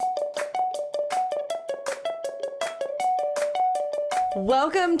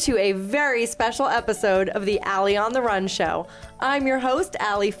Welcome to a very special episode of the Allie on the Run show. I'm your host,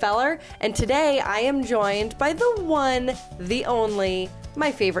 Allie Feller, and today I am joined by the one, the only,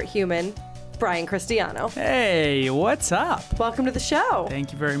 my favorite human, Brian Cristiano. Hey, what's up? Welcome to the show.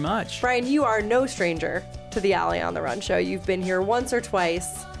 Thank you very much. Brian, you are no stranger to the Allie on the Run show. You've been here once or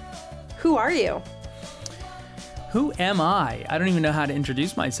twice. Who are you? Who am I? I don't even know how to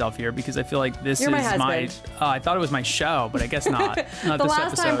introduce myself here because I feel like this You're is my husband. I thought it was my show, but I guess not. Not The this last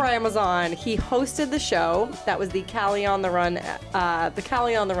episode. time Brian was on, he hosted the show. That was the Callie on the Run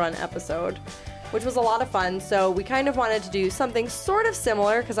episode, which was a lot of fun. So we kind of wanted to do something sort of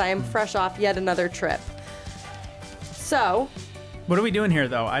similar because I am fresh off yet another trip. So, What are we doing here,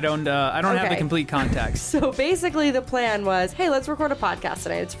 though? I don't have the Okay. complete context. so basically the plan was, hey, let's record a podcast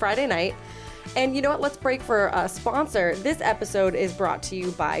tonight. It's Friday night. And you know what? Let's break for a sponsor. This episode is brought to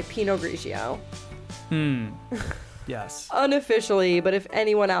you by Pinot Grigio. Yes. Unofficially, but if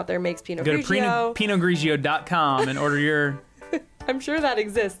anyone out there makes Pinot Go to Grigio, pinotgrigio.com and order your... I'm sure that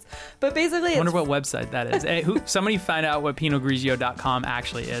exists. But basically, I wonder what website that is. Hey, somebody find out what pinotgrigio.com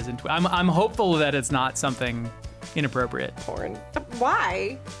actually is. And I'm hopeful that it's not something inappropriate. porn.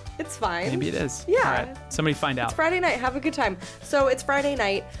 Why? It's fine. Maybe it is. Yeah. All right. Somebody find out. It's Friday night. Have a good time. So it's Friday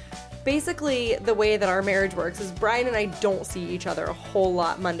night. Basically, the way that our marriage works is Brian and I don't see each other a whole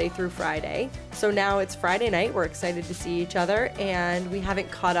lot Monday through Friday. So now it's Friday night. We're excited to see each other, and we haven't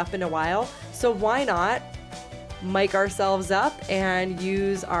caught up in a while. So why not mic ourselves up and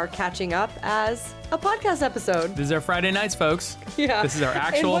use our catching up as a podcast episode? This is our Friday nights, folks. Yeah. This is our And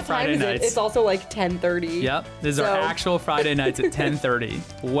actual what time Friday is it? nights. It's also like 10:30. Yep. This is So- our actual Friday nights at 10:30.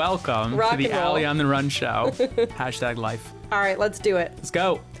 Welcome Rock to the and roll. Allie on the Run show. Hashtag life. All right, let's do it. Let's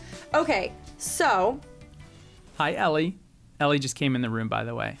go. Okay, so Hi, Ellie. Ellie just came in the room, by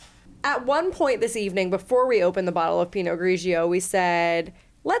the way. at one point this evening, before we opened the bottle of Pinot Grigio, we said,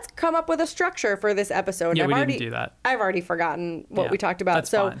 let's come up with a structure for this episode. Yeah, I've we already, didn't do that. I've already forgotten what Yeah, we talked about. that's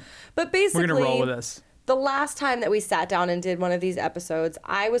So, fine. but basically, We're going to roll with this. the last time that we sat down and did one of these episodes,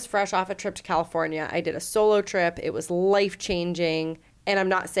 I was fresh off a trip to California. I did a solo trip. It was life-changing, and I'm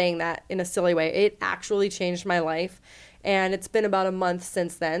not saying that in a silly way. It actually changed my life, and it's been about a month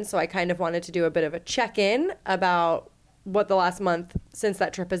since then, so I kind of wanted to do a bit of a check-in about what the last month since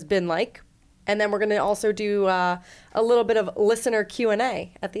that trip has been like. And then we're going to also do a little bit of listener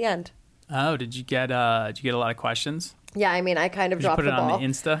Q&A at the end. Oh, did you get a lot of questions? Yeah, I mean, I kind of Did you dropped put the it ball. on the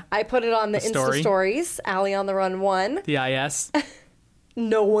Insta? I put it on the Insta story? stories, Allie on the Run 1. The IS?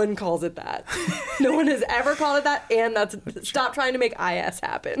 No one calls it that. No one has ever called it that, and that's stop trying to make IS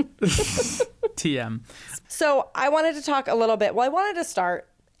happen. TM. So I wanted to talk a little bit. Well, I wanted to start,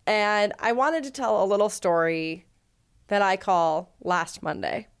 and I wanted to tell a little story that I call Last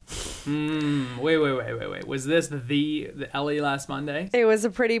Monday. Wait. Was this the Ellie last Monday? It was a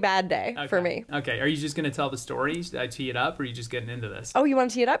pretty bad day for me. Okay. Are you just going to tell the story? Should I tee it up, or are you just getting into this? Oh, you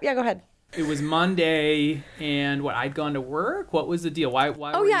want to tee it up? Yeah, go ahead. It was Monday, and I'd gone to work? What was the deal? Why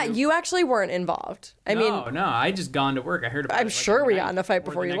Oh, were yeah, you actually weren't involved. I mean, No, I just gone to work. I heard about it. I'm like sure the we night got in a fight or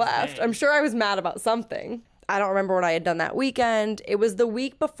before the you next left. day. I'm sure I was mad about something. I don't remember what I had done that weekend. It was the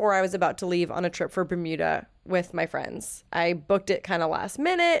week before I was about to leave on a trip for Bermuda with my friends. I booked it kind of last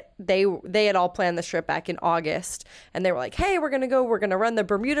minute. They had all planned this trip back in August, and they were like, hey, we're going to run the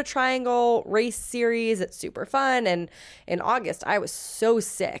Bermuda Triangle race series. It's super fun. And in August, I was so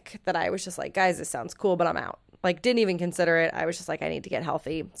sick that I was just like, guys, this sounds cool, but I'm out. Like, didn't even consider it. I was just like, I need to get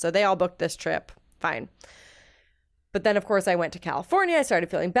healthy. So they all booked this trip. Fine. But then, of course, I went to California. I started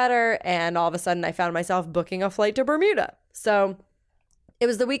feeling better. And all of a sudden, I found myself booking a flight to Bermuda. So it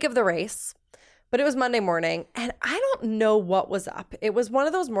was the week of the race, but it was Monday morning. And I don't know what was up. It was one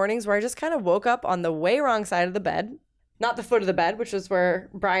of those mornings where I just kind of woke up on the way wrong side of the bed. Not the foot of the bed, which is where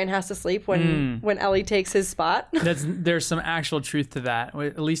Brian has to sleep when Ellie takes his spot. There's some actual truth to that.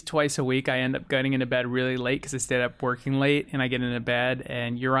 At least twice a week, I end up getting into bed really late because I stayed up working late, and I get into bed,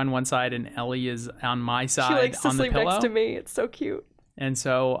 and you're on one side, and Ellie is on my side She likes to on the sleep pillow. next to me. It's so cute. And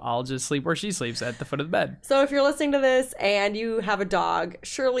so I'll just sleep where she sleeps, at the foot of the bed. So if you're listening to this and you have a dog,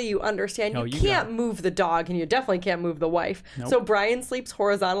 surely you understand Oh, you you can't got it. move the dog, and you definitely can't move the wife. Nope. So Brian sleeps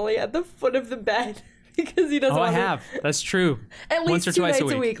horizontally at the foot of the bed because he doesn't Oh, I want to. have. That's true. At Once or least 2 twice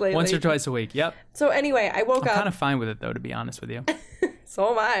nights a week lately. Once or twice a week. Yep. So anyway, I woke I'm up. kind of fine with it, though, to be honest with you.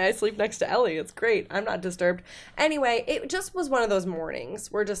 So am I. I sleep next to Ellie. It's great. I'm not disturbed. Anyway, it just was one of those mornings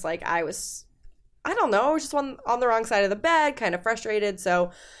where just like I was just on the wrong side of the bed, kind of frustrated.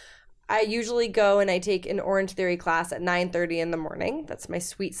 So I usually go and I take an Orange Theory class at 9:30 in the morning. That's my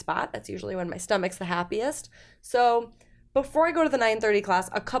sweet spot. That's usually when my stomach's the happiest. So before I go to the 9:30 class,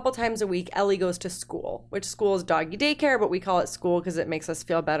 a couple times a week, Ellie goes to school, which school is doggy daycare, but we call it school because it makes us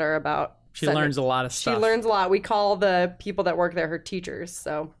feel better about. She learns a lot of stuff. She learns a lot. We call the people that work there her teachers.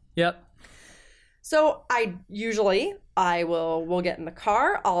 So. Yep. So we'll get in the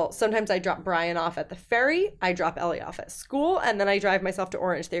car. Sometimes I drop Brian off at the ferry. I drop Ellie off at school, and then I drive myself to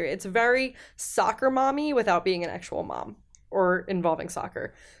Orange Theory. It's very soccer mommy without being an actual mom or involving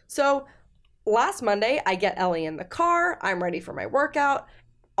soccer. So last Monday, I get Ellie in the car. I'm ready for my workout.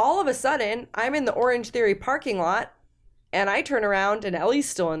 All of a sudden, I'm in the Orange Theory parking lot, and I turn around, and Ellie's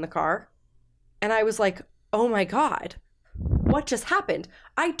still in the car. And I was like, oh my God, what just happened?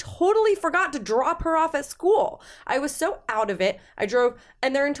 I totally forgot to drop her off at school. I was so out of it. I drove,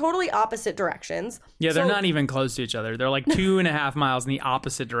 and they're in totally opposite directions. Yeah, they're not even close to each other. They're like 2.5 miles in the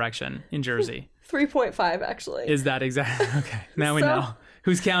opposite direction in Jersey. 3.5, actually. Is that exactly? Okay, now we know.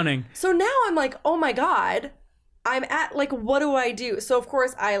 Who's counting? So now I'm like, oh my God, I'm at, like, what do I do? So, of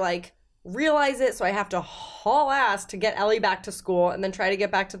course, I, like, realize it, so I have to haul ass to get Ellie back to school and then try to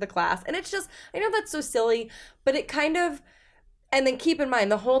get back to the class. And it's just, I know that's so silly, but it kind of, and then keep in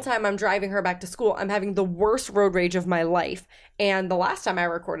mind, the whole time I'm driving her back to school, I'm having the worst road rage of my life. And the last time I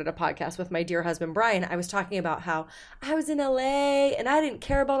recorded a podcast with my dear husband, Brian, I was talking about how I was in LA and I didn't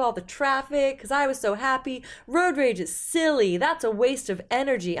care about all the traffic because I was so happy. Road rage is silly. That's a waste of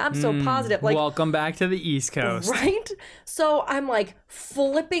energy. I'm so positive. Like, welcome back to the East Coast. Right? So I'm like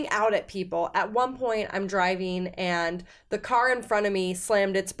flipping out at people. At one point, I'm driving and the car in front of me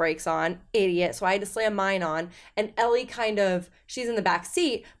slammed its brakes on. Idiot. So I had to slam mine on. And Ellie she's in the back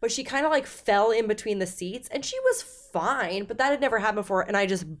seat, but she kind of like fell in between the seats and she was fine, but that had never happened before. And I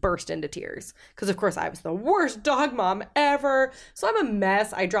just burst into tears because, of course, I was the worst dog mom ever. So I'm a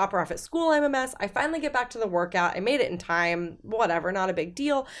mess. I drop her off at school. I'm a mess. I finally get back to the workout. I made it in time. Whatever. Not a big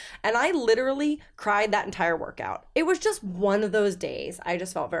deal. And I literally cried that entire workout. It was just one of those days. I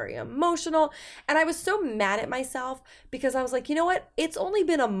just felt very emotional. And I was so mad at myself because I was like, you know what? It's only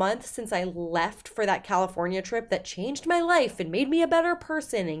been a month since I left for that California trip that changed my life and made me a better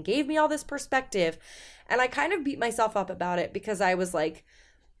person and gave me all this perspective. And I kind of beat myself up about it because I was like,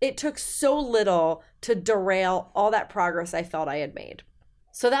 it took so little to derail all that progress I felt I had made.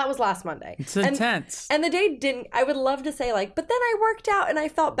 So that was last Monday. It's intense. And the day I would love to say like, but then I worked out and I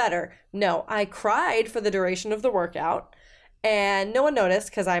felt better. No, I cried for the duration of the workout and no one noticed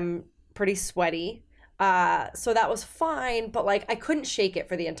because I'm pretty sweaty. So that was fine, but like I couldn't shake it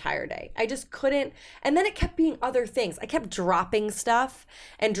for the entire day. I just couldn't. And then it kept being other things. I kept dropping stuff,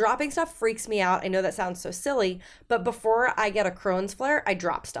 and dropping stuff freaks me out. I know that sounds so silly, but before I get a Crohn's flare, I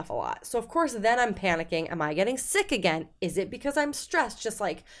drop stuff a lot. So of course, then I'm panicking. Am I getting sick again? Is it because I'm stressed? Just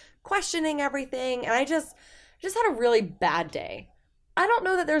like questioning everything. And I just had a really bad day. I don't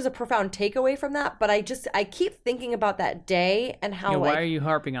know that there's a profound takeaway from that, but I keep thinking about that day and how why are you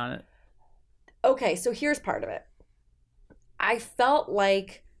harping on it? Okay, so here's part of it. I felt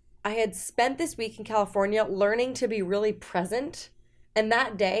like I had spent this week in California learning to be really present. And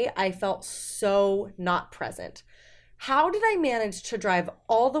that day, I felt so not present. How did I manage to drive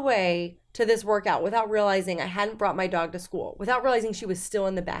all the way to this workout without realizing I hadn't brought my dog to school, without realizing she was still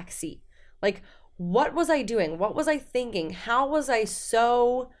in the back seat? Like, what was I doing? What was I thinking? How was I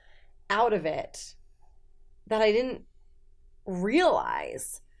so out of it that I didn't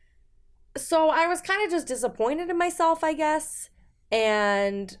realize? So I was kind of just disappointed in myself, I guess.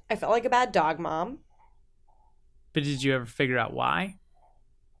 And I felt like a bad dog mom. But did you ever figure out why?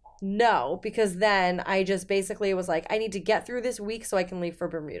 No, because then I just basically was like, I need to get through this week so I can leave for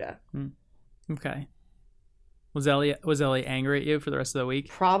Bermuda. Okay. Was Ellie angry at you for the rest of the week?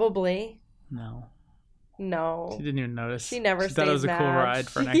 Probably. No. She didn't even notice. She never thought it was mad. A cool ride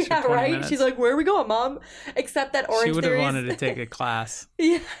for an extra 20 minutes. She's like, where are we going, Mom? Except that Orange Theory. She would have wanted to take a class.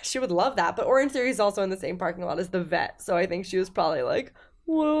 Yeah, she would love that. But Orange Theory is also in the same parking lot as the vet. So I think she was probably like,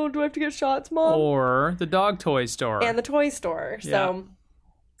 whoa, do I have to get shots, Mom? Or the dog toy store. And the toy store. So,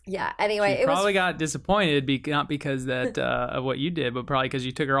 yeah. Anyway, she probably got disappointed, not because of what you did, but probably because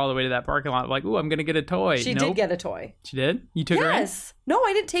you took her all the way to that parking lot. Like, ooh, I'm going to get a toy. She did get a toy. She did? You took her in? Yes. No,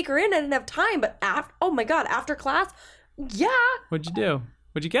 I didn't take her in. I didn't have time. But after class, yeah. What'd you do?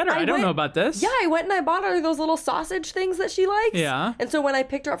 What'd you get her? I don't know about this. Yeah, I went and I bought her those little sausage things that she likes. Yeah. And so when I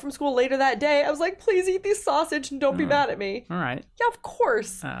picked her up from school later that day, I was like, please eat these sausage and don't be mad at me. All right. Yeah, of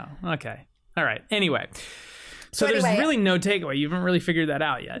course. Oh, okay. All right. Anyway. So there's really no takeaway. You haven't really figured that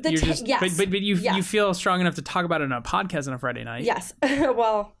out yet. Yes. But you feel strong enough to talk about it on a podcast on a Friday night. Yes.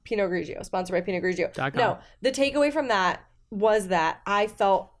 Well, Pinot Grigio, sponsored by Pinot Grigio. No, the takeaway from that was that I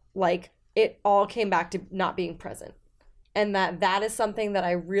felt like it all came back to not being present. And that is something that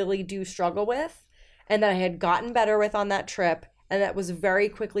I really do struggle with. and that I had gotten better with on that trip, and that was very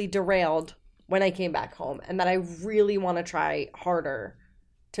quickly derailed when I came back home, and that I really want to try harder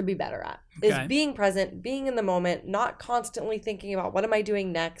to be better at is being present, being in the moment, not constantly thinking about what am I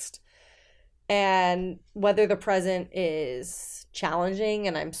doing next, and whether the present is challenging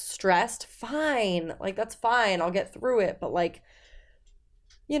and I'm stressed, fine. Like, that's fine. I'll get through it. But like,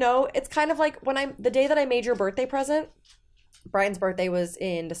 you know, it's kind of like the day that I made your birthday present, Brian's birthday was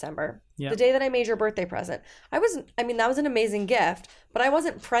in December. Yep. The day that I made your birthday present, that was an amazing gift, but I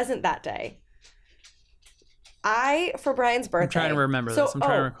wasn't present that day. For Brian's birthday. I'm trying to remember this. I'm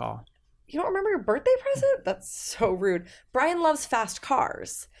trying to recall. You don't remember your birthday present? That's so rude. Brian loves fast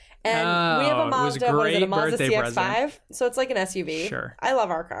cars. And we have a Mazda, what is it, a Mazda CX-5? Present. So it's like an SUV. Sure. I love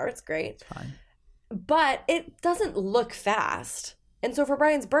our car. It's great. It's fine. But it doesn't look fast. And so for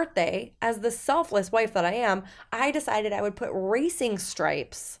Brian's birthday, as the selfless wife that I am, I decided I would put racing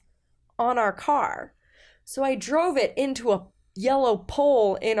stripes on our car. So I drove it into a yellow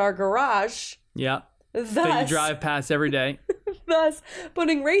pole in our garage. Yeah. That you drive past every day. Thus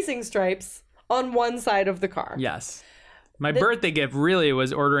putting racing stripes on one side of the car. Yes. My birthday gift really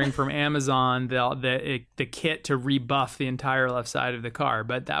was ordering from Amazon the kit to rebuff the entire left side of the car,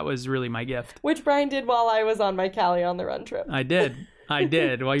 but that was really my gift. Which Brian did while I was on my Cali on the Run trip. I did.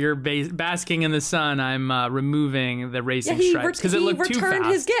 While you're basking in the sun, I'm removing the racing stripes because it looked too fast. He returned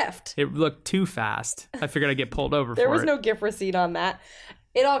his gift. It looked too fast. I figured I'd get pulled over for it. There was no gift receipt on that.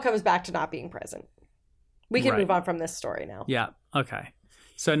 It all comes back to not being present. We can move on from this story now. Yeah. Okay.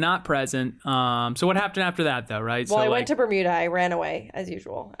 So not present. So what happened after that, though, right? Well, I went to Bermuda. I ran away, as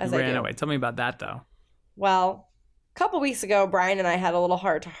usual, as I do. Ran away. Tell me about that, though. Well, a couple weeks ago, Brian and I had a little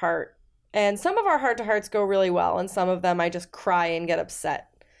heart-to-heart. And some of our heart-to-hearts go really well, and some of them I just cry and get upset.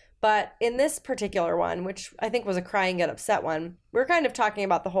 But in this particular one, which I think was a cry and get upset one, we were kind of talking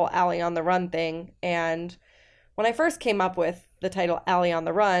about the whole Allie on the Run thing. And when I first came up with the title Allie on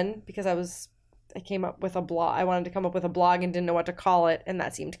the Run, because I came up with a blog. I wanted to come up with a blog and didn't know what to call it, and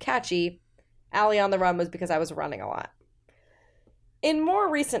that seemed catchy. Allie on the Run was because I was running a lot. In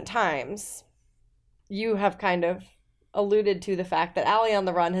more recent times, you have kind of alluded to the fact that Allie on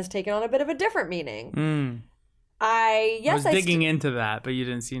the Run has taken on a bit of a different meaning. I was digging into that, but you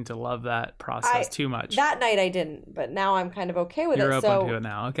didn't seem to love that process too much. That night I didn't, but now I'm kind of okay with it. You're open to it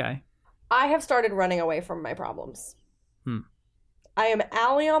now, okay. I have started running away from my problems. I am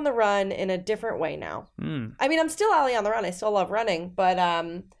Allie on the Run in a different way now. I mean, I'm still Allie on the Run. I still love running. But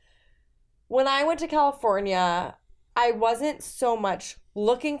when I went to California, I wasn't so much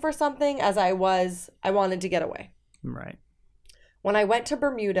looking for something as I wanted to get away. Right. When I went to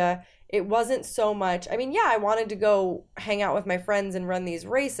Bermuda, it wasn't so much. I mean, yeah, I wanted to go hang out with my friends and run these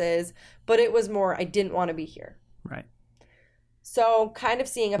races, but it was more I didn't want to be here. Right. So kind of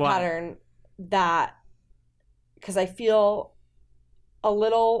seeing a pattern that, because I feel a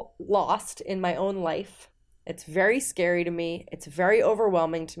little lost in my own life. It's very scary to me. It's very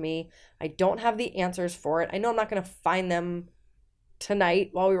overwhelming to me. I don't have the answers for it. I know I'm not going to find them tonight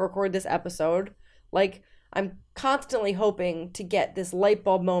while we record this episode. Like, I'm constantly hoping to get this light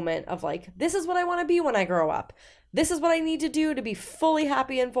bulb moment of like, this is what I want to be when I grow up. This is what I need to do to be fully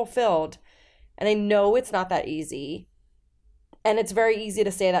happy and fulfilled. And I know it's not that easy. And it's very easy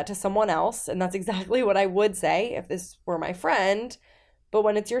to say that to someone else. And that's exactly what I would say if this were my friend. But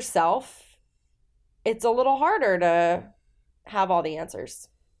when it's yourself, it's a little harder to have all the answers.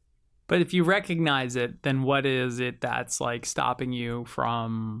 But if you recognize it, then what is it that's like stopping you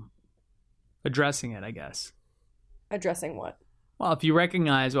from addressing it, I guess? Addressing what? Well, if you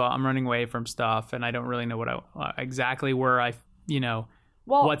recognize, well, I'm running away from stuff and I don't really know exactly where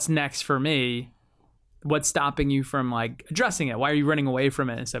what's next for me, what's stopping you from like addressing it? Why are you running away from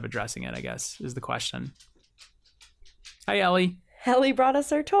it instead of addressing it, I guess, is the question. Hi, Ellie. Ellie brought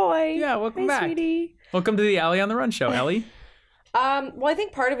us her toy. Yeah, welcome back. Sweetie. Welcome to the Allie on the Run show, Ellie. Well, I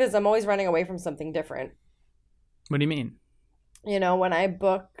think part of it is I'm always running away from something different. What do you mean? You know, when I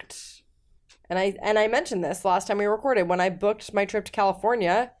booked, and I mentioned this last time we recorded, when I booked my trip to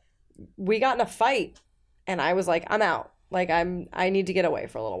California, we got in a fight, and I was like, I'm out. Like, I need to get away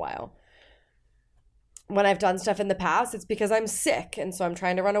for a little while. When I've done stuff in the past, it's because I'm sick, and so I'm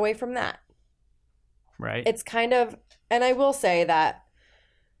trying to run away from that. Right. It's kind of, and I will say that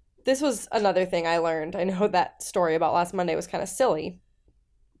this was another thing I learned. I know that story about last Monday was kind of silly.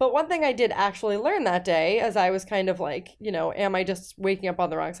 But one thing I did actually learn that day, as I was kind of like, you know, am I just waking up on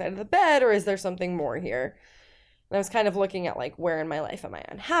the wrong side of the bed, or is there something more here? And I was kind of looking at like, where in my life am I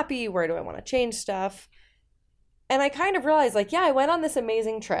unhappy? Where do I want to change stuff? And I kind of realized like, yeah, I went on this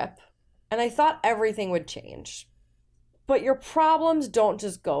amazing trip and I thought everything would change. But your problems don't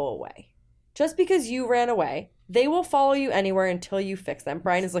just go away. just because you ran away, they will follow you anywhere until you fix them.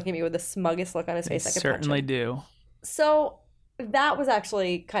 Brian is looking at me with the smuggest look on his face. I could certainly do. So that was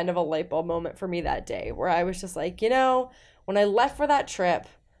actually kind of a light bulb moment for me that day, where I was just like, you know, when I left for that trip,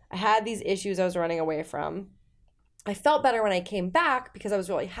 I had these issues I was running away from. I felt better when I came back because I was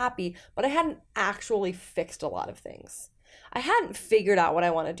really happy, but I hadn't actually fixed a lot of things. I hadn't figured out what I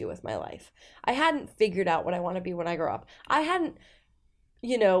want to do with my life. I hadn't figured out what I want to be when I grow up. I hadn't,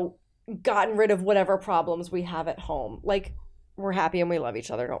 you know, gotten rid of whatever problems we have at home. Like, we're happy and we love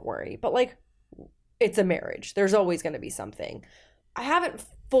each other, don't worry. But like, it's a marriage. There's always going to be something. I haven't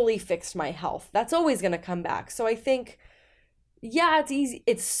fully fixed my health. That's always going to come back. So I think, yeah, it's easy.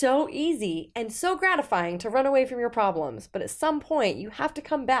 It's so easy and so gratifying to run away from your problems. But at some point, you have to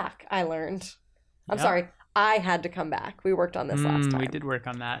come back, I learned. I'm sorry. I had to come back. We worked on this last time. We did work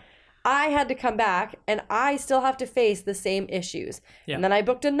on that. I had to come back, and I still have to face the same issues. Yeah. And then I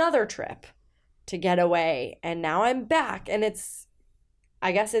booked another trip to get away, and now I'm back. And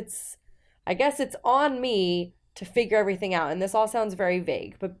I guess it's on me to figure everything out. And this all sounds very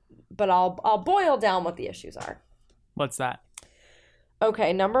vague, but I'll boil down what the issues are. What's that?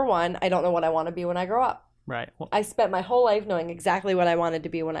 Okay, number one, I don't know what I want to be when I grow up. Right. Well, I spent my whole life knowing exactly what I wanted to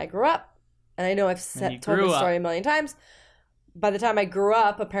be when I grew up. And I know I've told this story a million times. By the time I grew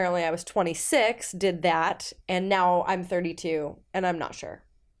up, apparently I was 26, did that, and now I'm 32, and I'm not sure.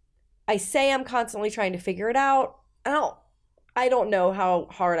 I say I'm constantly trying to figure it out. I don't know how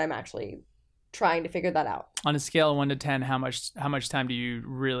hard I'm actually trying to figure that out. On a scale of 1 to 10, how much time do you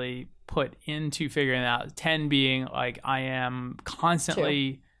really put into figuring it out? 10 being like, I am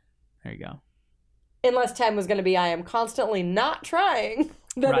constantly... 2. There you go. Unless 10 was going to be, I am constantly not trying,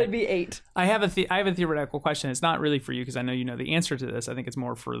 then it'd be 8. I have a theoretical question. It's not really for you because I know you know the answer to this. I think it's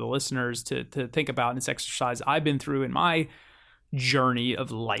more for the listeners to think about this exercise I've been through in my journey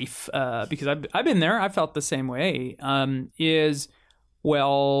of life, because I've been there. I felt the same way.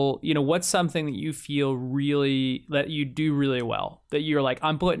 Well, you know, what's something that you feel really, that you do really well, that you're like,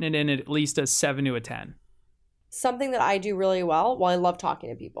 I'm putting it in at least a 7 to a 10? Something that I do really well, I love talking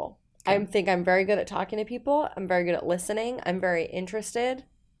to people. Okay. I think I'm very good at talking to people. I'm very good at listening. I'm very interested.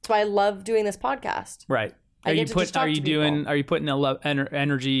 That's why I love doing this podcast. Right. Are you putting a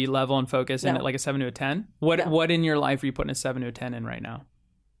energy level and focus in at like a 7 to a 10? What in your life are you putting a 7 to a 10 in right now?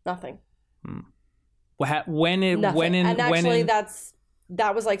 Nothing.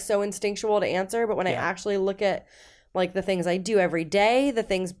 That was like so instinctual to answer, but when I actually look at like the things I do every day, the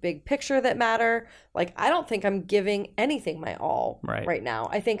things big picture that matter, like I don't think I'm giving anything my all right now.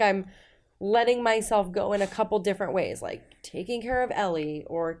 I think I'm letting myself go in a couple different ways, like taking care of Ellie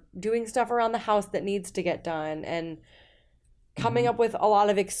or doing stuff around the house that needs to get done and coming up with a lot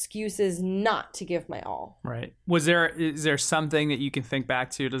of excuses not to give my all. Right. Is there something that you can think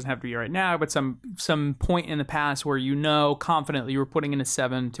back to? It doesn't have to be right now, but some point in the past where you know confidently you were putting in a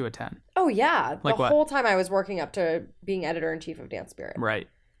 7 to a 10. Oh yeah. Like the whole time I was working up to being editor-in-chief of Dance Spirit. Right.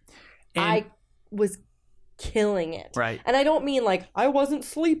 And I was killing it. Right. And I don't mean like I wasn't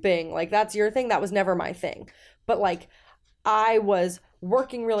sleeping. Like that's your thing. That was never my thing. But like I was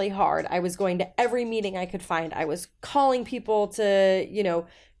working really hard. I was going to every meeting I could find. I was calling people to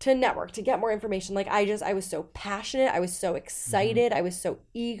network, to get more information. Like I was so passionate. I was so excited. I was so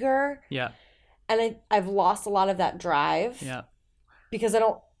eager. Yeah. And I've lost a lot of that drive. Yeah. Because I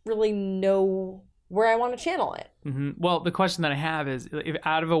don't really know where I want to channel it. Mm-hmm. Well, the question that I have is, if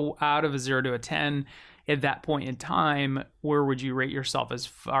out of a 0 to a 10, at that point in time, where would you rate yourself as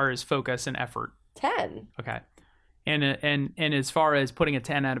far as focus and effort? 10. Okay. And as far as putting a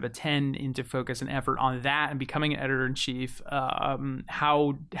 10 out of a 10 into focus and effort on that and becoming an editor-in-chief,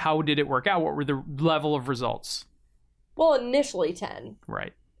 how did it work out? What were the level of results? Well, initially 10.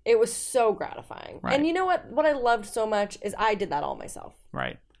 Right. It was so gratifying. Right. And you know what I loved so much is I did that all myself.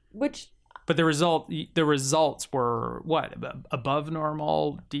 Right. But the results were what? Above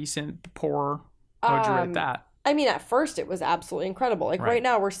normal, decent, poor? How would you rate that? I mean, at first it was absolutely incredible. Like right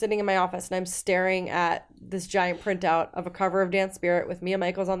now we're sitting in my office and I'm staring at this giant printout of a cover of Dance Spirit with Mia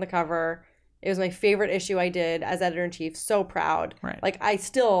Michaels on the cover. It was my favorite issue I did as editor-in-chief. So proud. Right. Like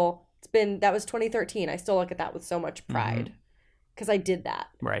that was 2013. I still look at that with so much pride because I did that.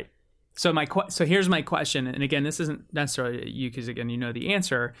 Right. So here's my question, and again, this isn't necessarily you because again you know the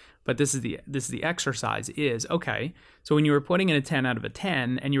answer, but this is the exercise is okay. So when you were putting in a 10 out of a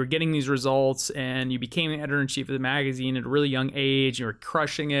 10, and you were getting these results, and you became the editor-in-chief of the magazine at a really young age, you were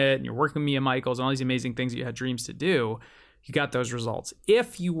crushing it, and you're working with Mia Michaels and all these amazing things that you had dreams to do. You got those results.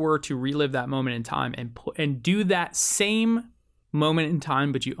 If you were to relive that moment in time and do that same moment in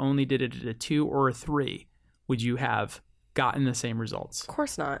time, but you only did it at a 2 or a 3, would you have gotten the same results. Of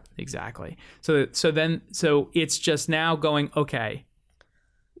course not. Exactly. So it's just now going, okay,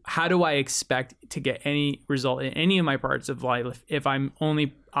 how do I expect to get any result in any of my parts of life if I'm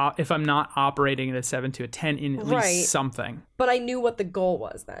not operating at a 7 to a 10 in at least something? But I knew what the goal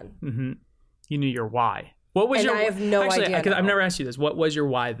was then. Mm-hmm. You knew your why. What was your? I have no idea. Because I've never asked you this. What was your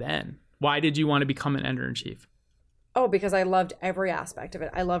why then? Why did you want to become an editor-in-chief? Oh, because I loved every aspect of it.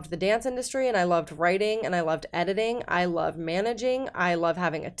 I loved the dance industry, and I loved writing, and I loved editing. I love managing. I love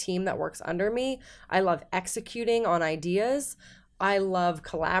having a team that works under me. I love executing on ideas. I love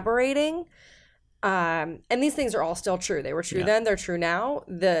collaborating. And these things are all still true. They were true then. They're true now.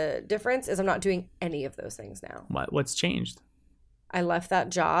 The difference is I'm not doing any of those things now. What's changed? I left that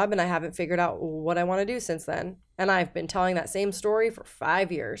job, and I haven't figured out what I want to do since then. And I've been telling that same story for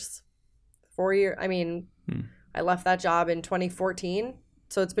 5 years. 4 years. I mean, I left that job in 2014.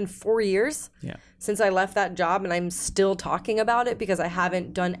 So it's been 4 years since I left that job, and I'm still talking about it because I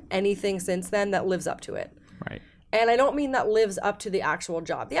haven't done anything since then that lives up to it. Right. And I don't mean that lives up to the actual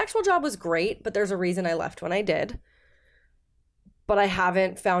job. The actual job was great, but there's a reason I left when I did. But I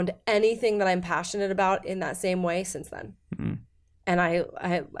haven't found anything that I'm passionate about in that same way since then. Mm-hmm.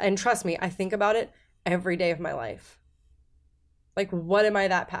 And and trust me, I think about it every day of my life. Like, what am I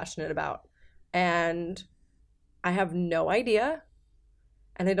that passionate about? And I have no idea.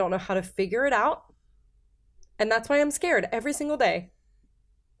 And I don't know how to figure it out. And that's why I'm scared every single day.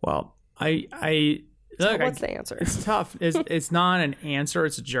 Well, what's the answer? It's tough. It's not an answer.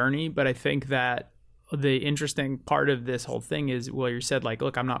 It's a journey. But I think that the interesting part of this whole thing is, well, you said, like,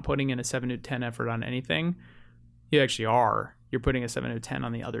 look, I'm not putting in a 7 to 10 effort on anything. You actually are. You're putting a 7 to 10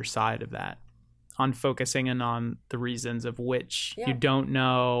 on the other side of that, on focusing in on the reasons of which you don't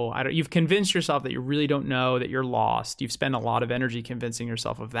know. You've convinced yourself that you really don't know, that you're lost. You've spent a lot of energy convincing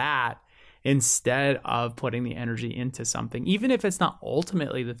yourself of that instead of putting the energy into something, even if it's not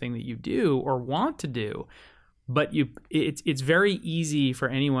ultimately the thing that you do or want to do. But it's very easy for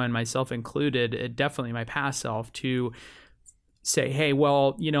anyone, myself included, definitely my past self, to say, hey,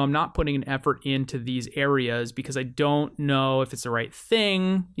 well, I'm not putting an effort into these areas because I don't know if it's the right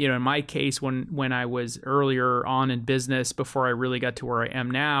thing. In my case, when I was earlier on in business, before I really got to where I am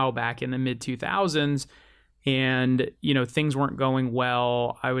now, back in the mid 2000s, and, things weren't going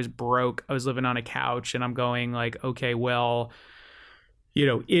well. I was broke. I was living on a couch, and I'm going like, okay, well,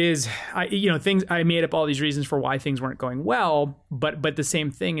 things, I made up all these reasons for why things weren't going well. But the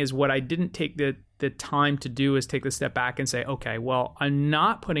same thing is, what I didn't take the time to do is take the step back and say, okay, well, I'm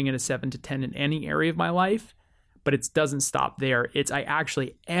not putting in a 7 to 10 in any area of my life, but it doesn't stop there. I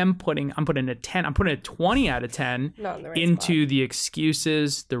actually I'm putting a 10, I'm putting a 20 out of 10 into the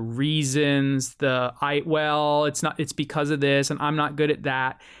excuses, the reasons, it's because of this, and I'm not good at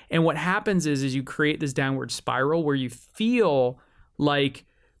that. And what happens is you create this downward spiral where you feel like,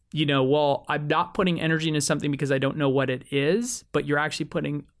 well, I'm not putting energy into something because I don't know what it is, but you're actually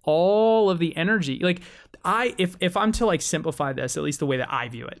putting all of the energy. Like, if I'm to like simplify this, at least the way that I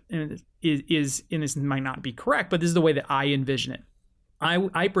view it, and this might not be correct, but this is the way that I envision it.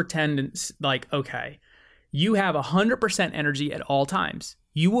 I pretend like, okay, you have 100% energy at all times.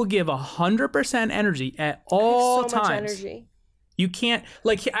 You will give 100% energy at all times. Much energy. You can't,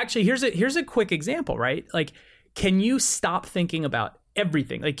 like, actually, here's a quick example, right? Like, can you stop thinking about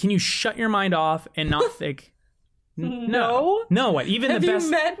everything? Like, can you shut your mind off and not think? No. Even Have the best.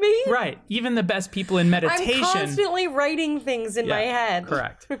 You met me? Right. Even the best people in meditation. I'm constantly writing things in my head.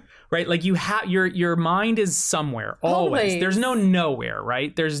 Correct. Right. Like, you have your mind is somewhere always. There's no nowhere.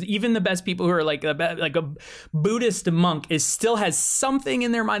 Right. There's even the best people who are like a Buddhist monk still has something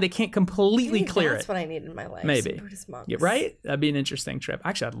in their mind. They can't completely clear that's what I need in my life. Maybe. Some Buddhist monks. Yeah, right. That'd be an interesting trip.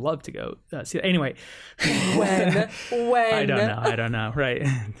 Actually, I'd love to go see that. Anyway. When? I don't know. Right.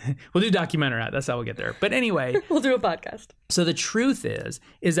 We'll do documentary. That's how we'll get there. But anyway. We'll do a podcast. So the truth is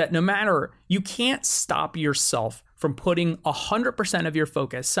that no matter, you can't stop yourself from putting 100% of your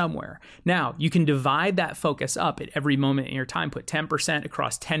focus somewhere. Now, you can divide that focus up at every moment in your time, put 10%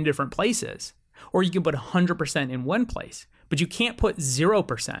 across 10 different places, or you can put 100% in one place, but you can't put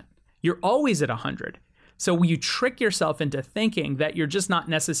 0%. You're always at 100. So you trick yourself into thinking that you're just not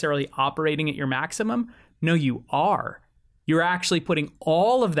necessarily operating at your maximum. No, you are. You're actually putting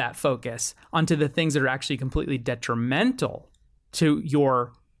all of that focus onto the things that are actually completely detrimental to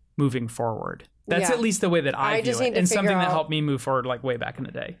your moving forward. That's at least the way that I view it, and something that helped me move forward like way back in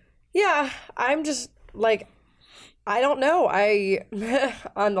the day. Yeah, I'm just like, I don't know.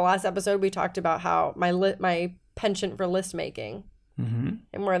 On the last episode, we talked about how my penchant for list making and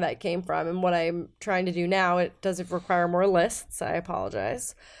where that came from, and what I'm trying to do now. It doesn't require more lists. I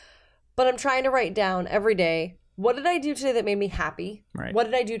apologize. But I'm trying to write down every day what did I do today that made me happy? Right. What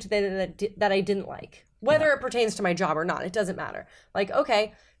did I do today that I didn't like? Whether it pertains to my job or not, it doesn't matter. Like,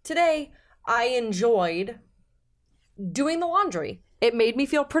 okay, today I enjoyed doing the laundry. It made me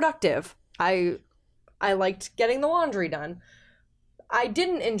feel productive. I liked getting the laundry done. I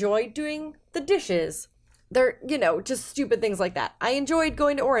didn't enjoy doing the dishes. They're, just stupid things like that. I enjoyed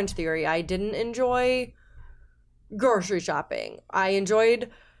going to Orange Theory. I didn't enjoy grocery shopping. I enjoyed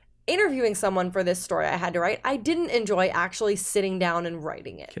interviewing someone for this story I had to write. I didn't enjoy actually sitting down and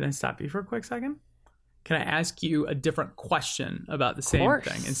writing it. Can I stop you for a quick second? Can I ask you a different question about the same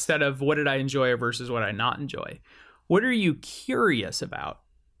thing? Instead of what did I enjoy versus what I not enjoy? What are you curious about?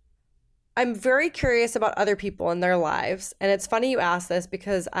 I'm very curious about other people and their lives. And it's funny you ask this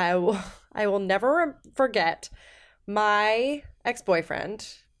because I will never forget my ex-boyfriend.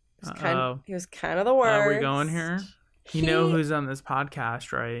 He was kind of the worst. Are we going here? You know who's on this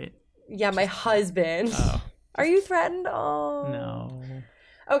podcast, right? Yeah, my husband. Oh. Are you threatened? Oh. No.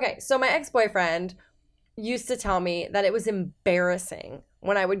 Okay, so my ex-boyfriend used to tell me that it was embarrassing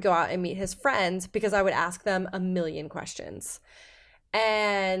when I would go out and meet his friends because I would ask them a million questions.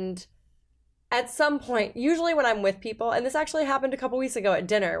 And at some point, usually when I'm with people, and this actually happened a couple weeks ago at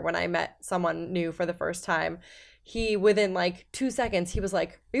dinner when I met someone new for the first time, within like 2 seconds, he was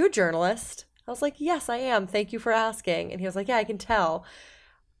like, "Are you a journalist?" I was like, "Yes, I am. Thank you for asking." And he was like, "Yeah, I can tell."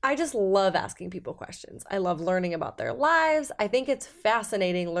 I just love asking people questions. I love learning about their lives. I think it's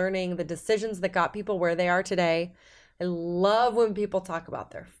fascinating learning the decisions that got people where they are today. I love when people talk about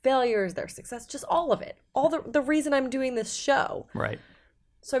their failures, their success, just all of it. All the reason I'm doing this show. Right.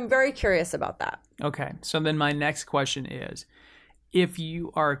 So I'm very curious about that. Okay. So then my next question is, if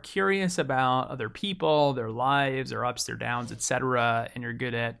you are curious about other people, their lives, their ups, their downs, etc., and you're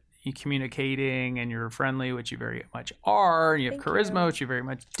good at communicating and you're friendly, which you very much are, and you have charisma, which you very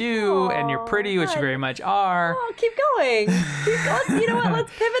much do, and you're pretty, which you very much are. Oh, keep going. You know what?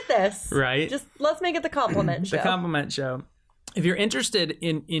 Let's pivot this. Right. Just let's make it the compliment show. The compliment show. If you're interested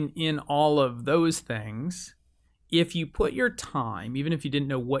in all of those things, if you put your time, even if you didn't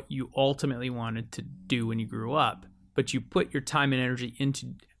know what you ultimately wanted to do when you grew up, but you put your time and energy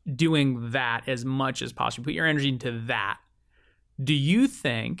into doing that as much as possible, put your energy into that, do you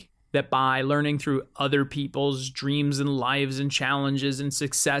think that by learning through other people's dreams and lives and challenges and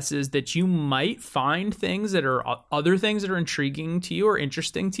successes that you might find things that are other things that are intriguing to you or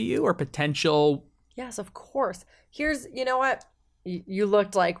interesting to you or potential? Yes, of course. You know what? You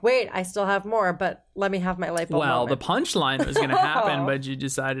looked like, wait, I still have more, but let me have my light bulb moment. The punchline was going to happen, but you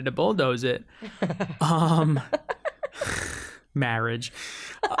decided to bulldoze it. Marriage.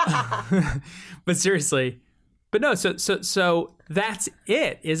 But seriously. But no, so that's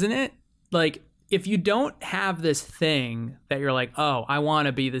it, isn't it? Like, if you don't have this thing that you're like, oh, I want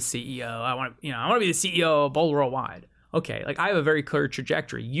to be the CEO. I want to be the CEO of Bold Worldwide. Okay, like I have a very clear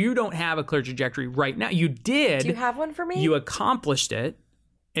trajectory. You don't have a clear trajectory right now. You did. Do you have one for me? You accomplished it.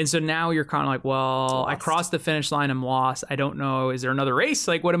 And so now you're kind of like, well, I crossed the finish line. I'm lost. I don't know. Is there another race?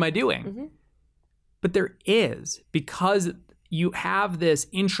 Like, what am I doing? Mm-hmm. But there is, because you have this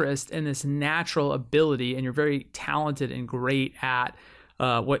interest and this natural ability, and you're very talented and great at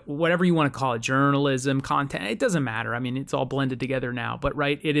whatever you want to call it, journalism, content. It doesn't matter. I mean, it's all blended together now. But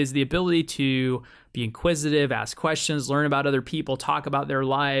right, it is the ability to be inquisitive, ask questions, learn about other people, talk about their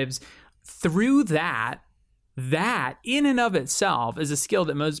lives. Through that in and of itself is a skill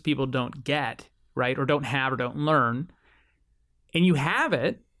that most people don't get, right, or don't have or don't learn. And you have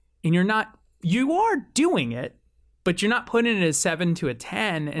it, and you are doing it, but you're not putting it as 7 to a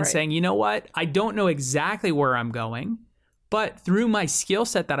 10 and saying, you know what, I don't know exactly where I'm going, but through my skill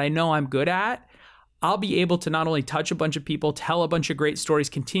set that I know I'm good at, I'll be able to not only touch a bunch of people, tell a bunch of great stories,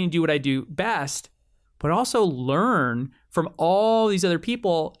 continue to do what I do best, but also learn from all these other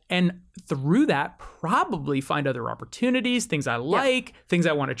people. And through that, probably find other opportunities, things I like, things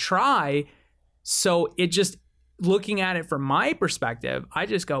I want to try. So it just, looking at it from my perspective, I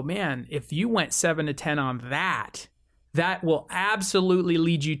just go, man, if you went 7 to 10 on that will absolutely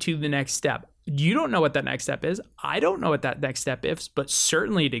lead you to the next step. You don't know what that next step is. I don't know what that next step is, but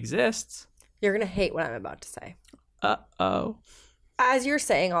certainly it exists. You're going to hate what I'm about to say. Uh-oh. As you're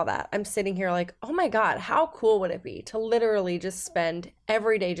saying all that, I'm sitting here like, oh my God, how cool would it be to literally just spend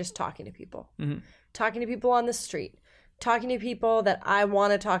every day just talking to people, talking to people on the street, talking to people that I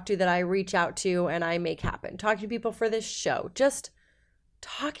want to talk to, that I reach out to and I make happen, talking to people for this show, just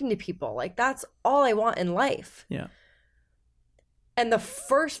talking to people. Like, that's all I want in life. Yeah. And the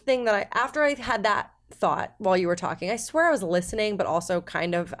first thing that after I had that thought while you were talking, I swear I was listening, but also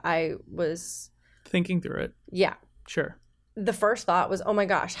kind of I was thinking through it. Yeah. Sure. The first thought was, oh my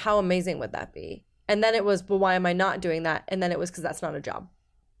gosh, how amazing would that be? And then it was, well, why am I not doing that? And then it was because that's not a job.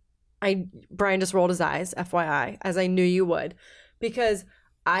 Brian just rolled his eyes, FYI, as I knew you would, because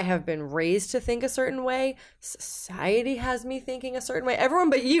I have been raised to think a certain way. Society has me thinking a certain way. Everyone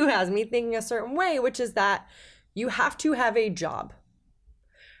but you has me thinking a certain way, which is that you have to have a job.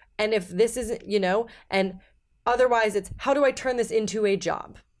 And if this isn't, and otherwise it's, how do I turn this into a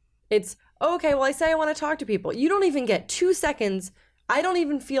job? It's, okay, well, I say I want to talk to people. You don't even get 2 seconds. I don't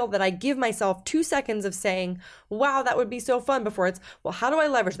even feel that I give myself 2 seconds of saying, wow, that would be so fun, before it's, well, how do I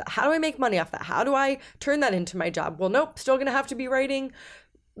leverage that? How do I make money off that? How do I turn that into my job? Well, nope, still going to have to be writing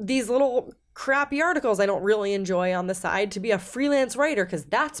these little crappy articles I don't really enjoy on the side to be a freelance writer, because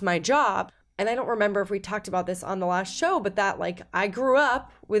that's my job. And I don't remember if we talked about this on the last show, but that, like, I grew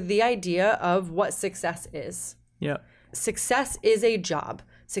up with the idea of what success is. Yeah. Success is a job.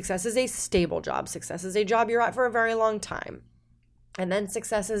 Success is a stable job. Success is a job you're at for a very long time. And then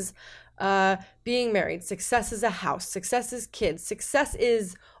success is being married. Success is a house. Success is kids. Success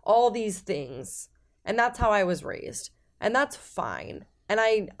is all these things. And that's how I was raised. And that's fine. And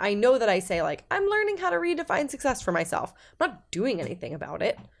I know that I say, like, I'm learning how to redefine success for myself. I'm not doing anything about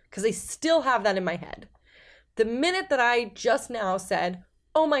it because I still have that in my head. The minute that I just now said,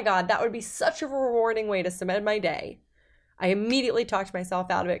 oh my God, that would be such a rewarding way to spend my day, I immediately talked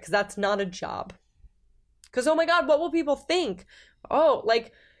myself out of it, because that's not a job. Because, oh my God, what will people think? Oh,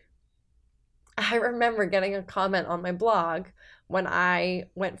 like, I remember getting a comment on my blog when I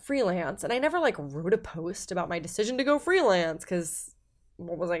went freelance, and I never, like, wrote a post about my decision to go freelance, because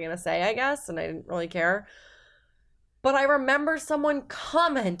what was I going to say, I guess? And I didn't really care. But I remember someone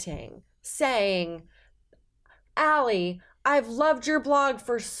commenting, saying, Allie, I've loved your blog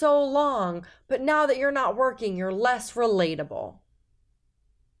for so long, but now that you're not working, you're less relatable.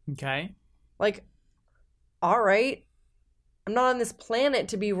 Okay. Like, all right. I'm not on this planet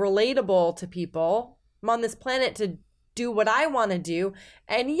to be relatable to people. I'm on this planet to do what I want to do.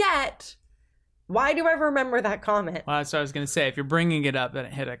 And yet, why do I remember that comment? Well, that's what I was going to say. If you're bringing it up, then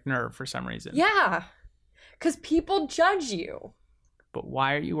it hit a nerve for some reason. Yeah. Because people judge you. But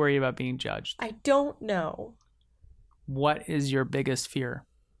why are you worried about being judged? I don't know. What is your biggest fear?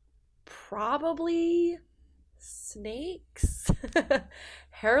 Probably snakes,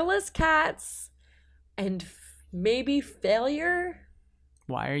 hairless cats, and maybe failure.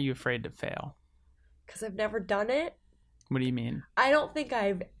 Why are you afraid to fail? Because I've never done it. What do you mean? I don't think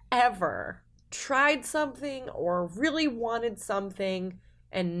I've ever tried something or really wanted something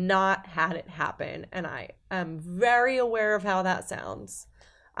and not had it happen. And I am very aware of how that sounds.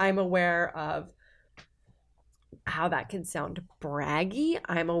 I'm aware of how that can sound braggy.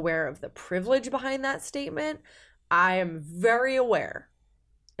 I'm aware of the privilege behind that statement. I am very aware.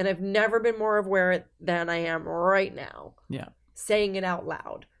 And I've never been more aware than I am right now. Yeah. Saying it out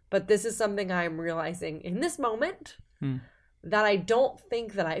loud. But this is something I'm realizing in this moment, that I don't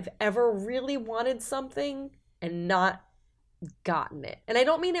think that I've ever really wanted something and not gotten it. And I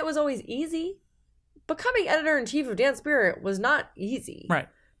don't mean it was always easy. Becoming editor-in-chief of Dan Spirit was not easy. Right.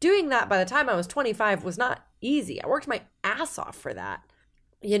 Doing that by the time I was 25 was not easy. I worked my ass off for that.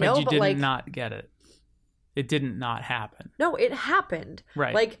 But you didn't not get it. It didn't not happen. No, it happened.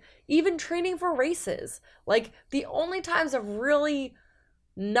 Right. Like, even training for races. Like, the only times I've really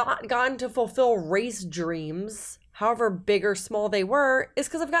not gotten to fulfill race dreams, however big or small they were, is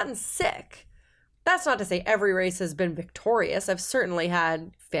because I've gotten sick. That's not to say every race has been victorious. I've certainly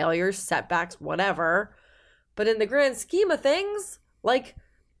had failures, setbacks, whatever. But in the grand scheme of things, like,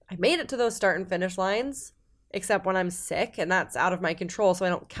 I made it to those start and finish lines, except when I'm sick, and that's out of my control, so I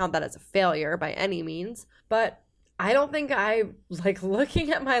don't count that as a failure by any means. But I don't think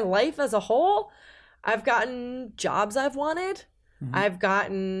looking at my life as a whole, I've gotten jobs I've wanted. Mm-hmm. I've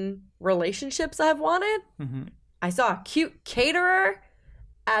gotten relationships I've wanted. Mm-hmm. I saw a cute caterer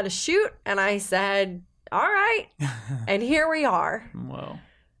at a shoot, and I said, all right. And here we are. Whoa.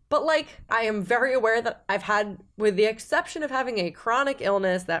 But, I am very aware that I've had, with the exception of having a chronic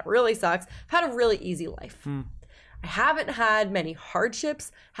illness that really sucks, I've had a really easy life. I haven't had many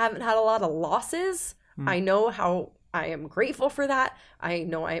hardships, haven't had a lot of losses. I know how I am grateful for that. I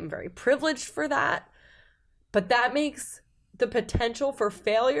know I am very privileged for that. But that makes the potential for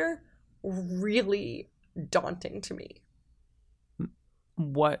failure really daunting to me.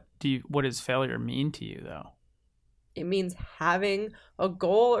 What does failure mean to you, though? It means having a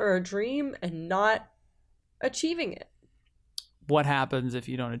goal or a dream and not achieving it. What happens if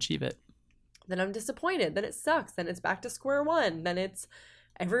you don't achieve it? Then I'm disappointed. Then it sucks. Then it's back to square one. Then it's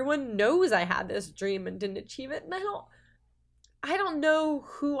everyone knows I had this dream and didn't achieve it. And I don't know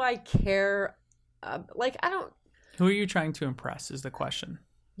who I care. Who are you trying to impress is the question.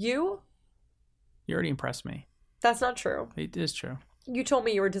 You? You already impressed me. That's not true. It is true. You told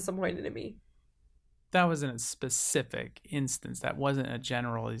me you were disappointed in me. That wasn't a specific instance. That wasn't a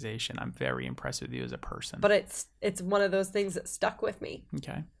generalization. I'm very impressed with you as a person. But it's one of those things that stuck with me.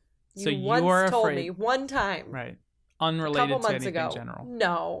 Okay. So you once told me one time. Right. Unrelated a couple to months anything ago. general.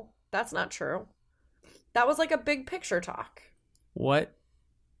 No, that's not true. That was like a big picture talk.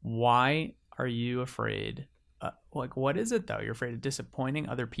 Why are you afraid? What is it though? You're afraid of disappointing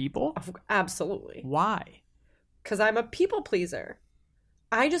other people? Absolutely. Why? Because I'm a people pleaser.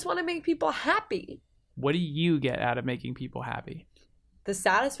 I just want to make people happy. What do you get out of making people happy? The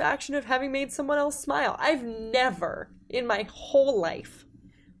satisfaction of having made someone else smile. I've never, in my whole life,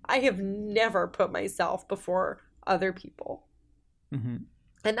 I have never put myself before other people. Mm-hmm.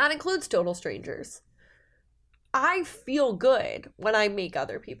 And that includes total strangers. I feel good when I make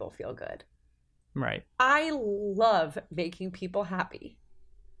other people feel good. Right. I love making people happy.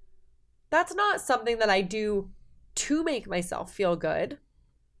 That's not something that I do to make myself feel good.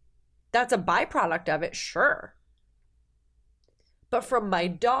 That's a byproduct of it, sure. But from my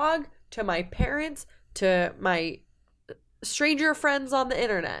dog to my parents to my stranger friends on the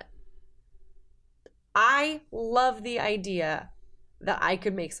internet, I love the idea that I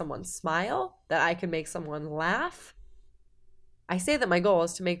could make someone smile, that I could make someone laugh. I say that my goal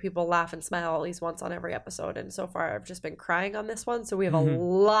is to make people laugh and smile at least once on every episode, and so far I've just been crying on this one, so we have a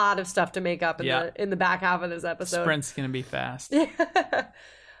lot of stuff to make up in the back half of this episode. Sprint's gonna be fast.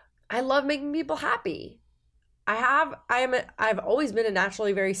 I love making people happy. I've always been a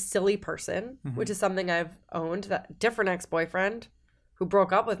naturally very silly person, which is something I've owned. That different ex-boyfriend who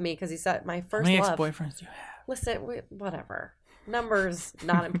broke up with me because he said my first love. How many ex-boyfriends do you have? Listen, whatever. Numbers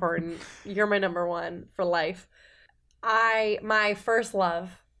not important. You're my number one for life. My first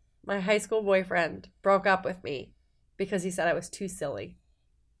love, my high school boyfriend, broke up with me because he said I was too silly.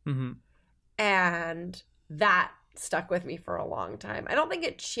 Mm-hmm. And that stuck with me for a long time. I don't think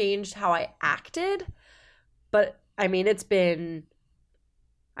it changed how I acted, but I mean,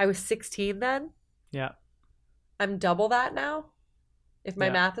 I was 16 then. Yeah. I'm double that now, if my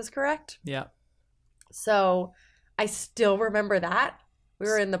math is correct. Yeah. So I still remember that. We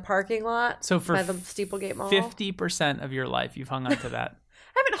were in the parking lot by the Steeplegate Mall. 50% of your life, you've hung on to that.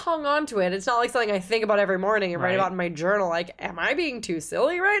 I haven't hung on to it. It's not like something I think about every morning and write about in my journal. Like, am I being too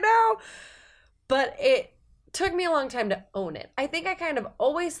silly right now? But it took me a long time to own it. I think I kind of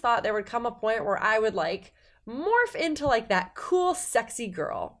always thought there would come a point where I would like morph into like that cool, sexy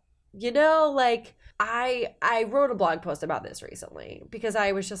girl. You know, like I wrote a blog post about this recently because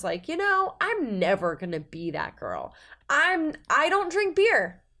I was just like, I'm never going to be that girl. I don't drink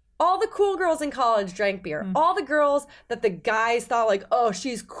beer. All the cool girls in college drank beer. All the girls that the guys thought like, oh,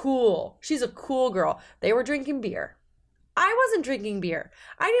 she's cool. She's a cool girl. They were drinking beer. I wasn't drinking beer.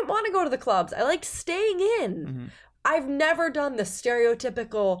 I didn't want to go to the clubs. I liked staying in. Mm-hmm. I've never done the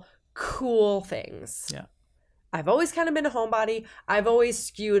stereotypical cool things. Yeah. I've always kind of been a homebody. I've always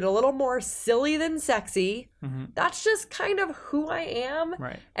skewed a little more silly than sexy. Mm-hmm. That's just kind of who I am.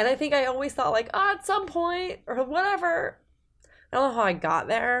 Right. And I think I always thought like, at some point or whatever. I don't know how I got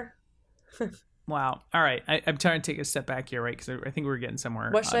there. Wow. All right. I'm trying to take a step back here, right? Because I think we're getting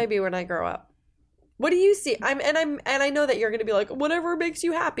somewhere. What should I be when I grow up? What do you see? And I know that you're going to be like, whatever makes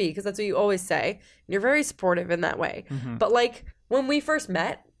you happy, because that's what you always say. And you're very supportive in that way. Mm-hmm. But like when we first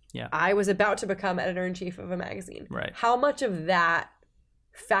met, yeah, I was about to become editor-in-chief of a magazine. Right. How much of that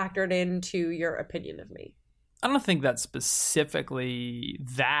factored into your opinion of me? I don't think that specifically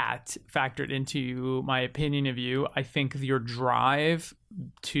that factored into my opinion of you. I think your drive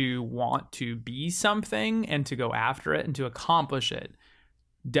to want to be something and to go after it and to accomplish it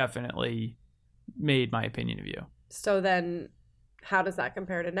definitely made my opinion of you. So then how does that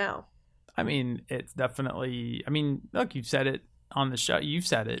compare to now? I mean, it's definitely, look, you've said it on the show. You've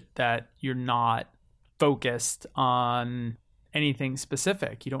said it that you're not focused on anything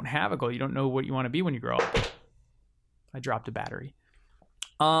specific. You don't have a goal. You don't know what you want to be when you grow up. I dropped a battery.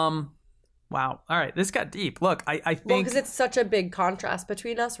 Wow. All right. This got deep. Look, I think... Well, because it's such a big contrast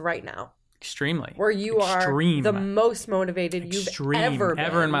between us right now. Extremely. Where you are the most motivated you've ever been.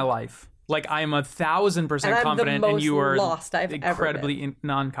 Ever in my life. Like, I'm 1,000% confident, and you are lost I've incredibly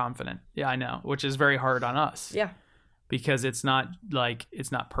non-confident. Yeah, I know, which is very hard on us. Yeah. Because it's not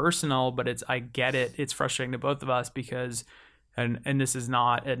personal, but I get it. It's frustrating to both of us because... And this is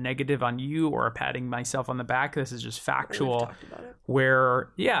not a negative on you or a patting myself on the back. This is just factual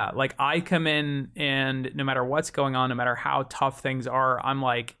where, yeah, like I come in and no matter what's going on, no matter how tough things are, I'm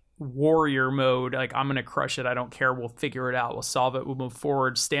like warrior mode. Like I'm going to crush it. I don't care. We'll figure it out. We'll solve it. We'll move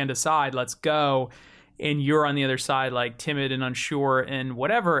forward, stand aside. Let's go. and you're on the other side, like timid and unsure and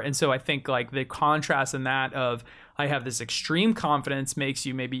whatever. And so I think like the contrast in that of I have this extreme confidence makes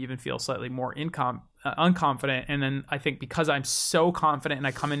you maybe even feel slightly more unconfident. And then I think because I'm so confident and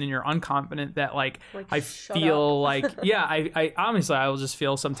I come in and you're unconfident that like I feel like, yeah, I honestly, I will just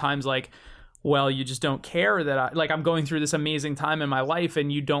feel sometimes like, well, you just don't care that I'm going through this amazing time in my life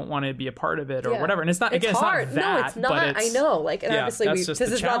and you don't want to be a part of it or whatever. And it's not, again, hard. It's not that. No, it's not. But it's, I know. Like, and obviously this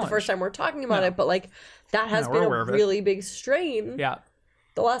is not the first time we're talking about it, but like that has been a really big strain. Yeah.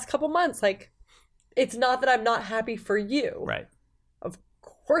 The last couple months, like, it's not that I'm not happy for you. Right. Of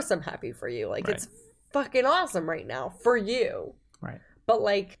course I'm happy for you. Like, it's fucking awesome right now for you. Right. But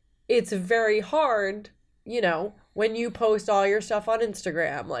like, it's very hard, you know, when you post all your stuff on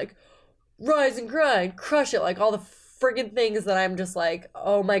Instagram, like, rise and grind, crush it, like all the friggin' things that I'm just like,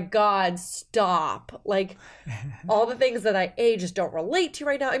 oh my God, stop. Like, all the things that I, just don't relate to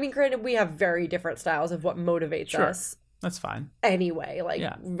right now. I mean, granted, we have very different styles of what motivates us. That's fine. Anyway, like,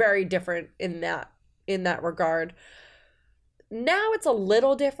 very different in that regard. Now it's a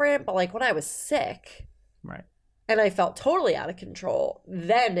little different, but like when I was sick. Right. And I felt totally out of control,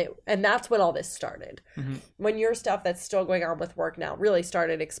 and that's when all this started. Mm-hmm. When your stuff that's still going on with work now really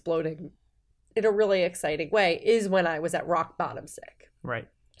started exploding in a really exciting way is when I was at rock bottom sick. Right.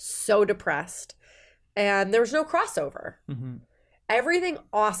 So depressed. And there was no crossover. Mm-hmm. Everything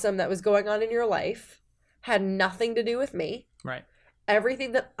awesome that was going on in your life had nothing to do with me. Right.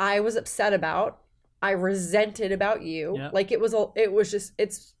 Everything that I was upset about, I resented about you. Yep. Like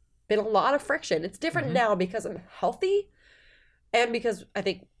it's been a lot of friction. It's different now because I'm healthy and because I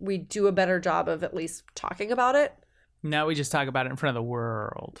think we do a better job of at least talking about it. Now we just talk about it in front of the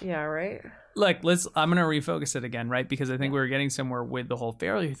world. Yeah, right. Like, I'm going to refocus it again, right? Because I think we were getting somewhere with the whole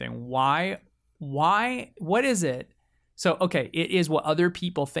failure thing. Why, what is it? So, okay, it is what other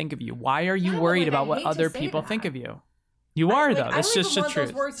people think of you. Why are you worried about what other people think of you? You are, though. That's just the truth. I don't even want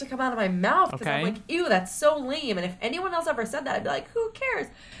those words to come out of my mouth because I'm like, ew, that's so lame. And if anyone else ever said that, I'd be like, who cares?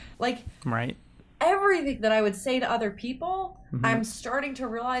 Like, right. Everything that I would say to other people, I'm starting to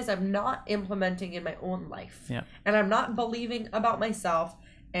realize I'm not implementing in my own life. Yeah. And I'm not believing about myself.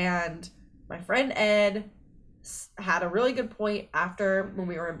 And my friend Ed had a really good point after when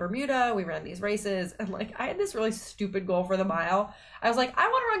we were in Bermuda, we ran these races. And like, I had this really stupid goal for the mile. I was like, I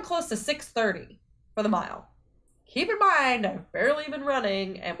want to run close to 6:30 for the mile. Keep in mind, I've barely been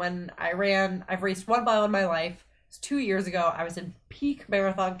running. And when I've raced 1 mile in my life. 2 years ago, I was in peak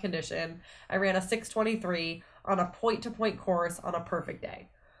marathon condition. I ran a 6:23 on a point-to-point course on a perfect day.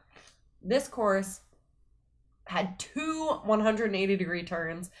 This course had 2 180-degree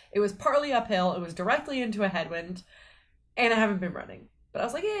turns. It was partly uphill. It was directly into a headwind. And I haven't been running. But I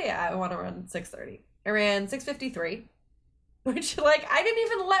was like, yeah, I want to run 6:30. I ran 6:53, which, like, I didn't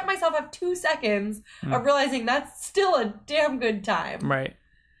even let myself have 2 seconds of realizing that's still a damn good time. Right.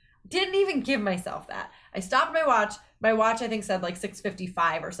 Didn't even give myself that. I stopped my watch. My watch, I think, said like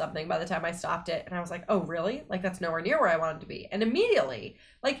 6:55 or something by the time I stopped it. And I was like, oh, really? Like, that's nowhere near where I wanted to be. And immediately,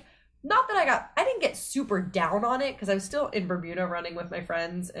 like, not that I didn't get super down on it because I was still in Bermuda running with my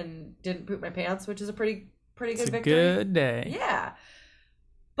friends and didn't poop my pants, which is a pretty good victory. Good day. Yeah.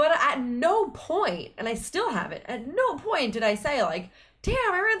 But at no point, and I still haven't, at no point did I say like, damn,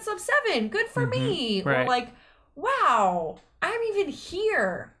 I ran sub-7. Good for me. Right. Or like, wow, I'm even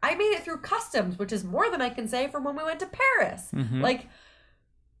here. I made it through customs, which is more than I can say from when we went to Paris. Like,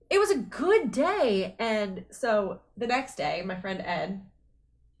 it was a good day. And so the next day, my friend Ed,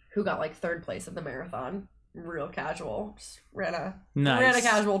 who got like 3rd place in the marathon, real casual, just ran a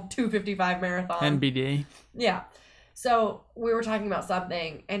casual 2:55 marathon. NBD. Yeah. So we were talking about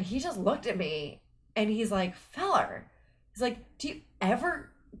something and he just looked at me and he's like, Feller, he's like, do you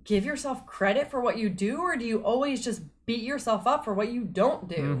ever give yourself credit for what you do, or do you always just beat yourself up for what you don't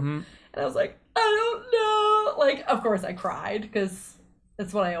do? And I was like, I don't know. Like, of course I cried because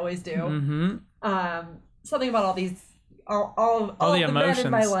that's what I always do. Something about all these, all the emotions men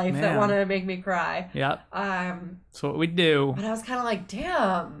in my life that wanted to make me cry. Yep. That's what we do. But I was kind of like,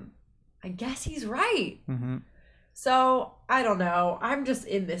 damn, I guess he's right. So I don't know. I'm just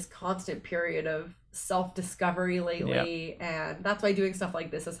in this constant period of self-discovery lately, and that's why doing stuff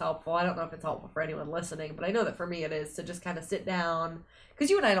like this is helpful. I don't know if it's helpful for anyone listening, but I know that for me it is, to just kind of sit down, because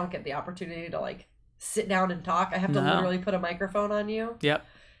you and I don't get the opportunity to like sit down and talk. I have to literally put a microphone on you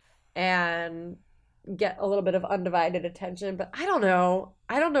and get a little bit of undivided attention. But I don't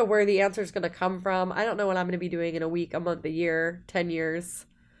know where the answer is going to come from. I don't know what I'm going to be doing in a week, a month, a year, 10 years.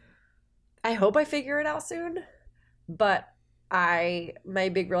 I hope I figure it out soon, but my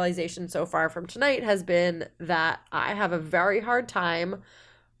big realization so far from tonight has been that I have a very hard time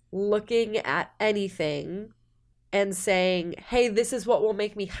looking at anything and saying, hey, this is what will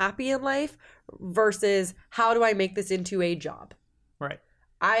make me happy in life versus how do I make this into a job? Right.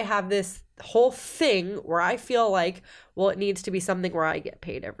 I have this whole thing where I feel like, well, it needs to be something where I get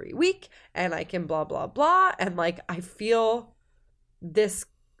paid every week and I can blah, blah, blah. And like, I feel this,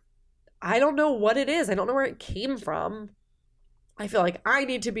 I don't know what it is. I don't know where it came from. I feel like I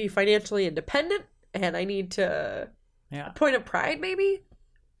need to be financially independent and I need to, a point of pride maybe.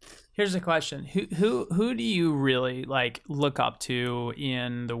 Here's a question. Who do you really like look up to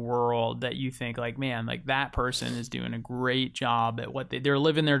in the world that you think like, man, like that person is doing a great job at what they're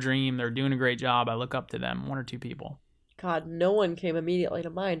living their dream. They're doing a great job. I look up to them. One or two people. God, no one came immediately to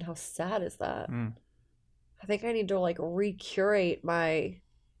mind. How sad is that? I think I need to like recurate my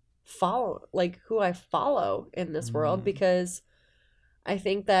who I follow in this world, because I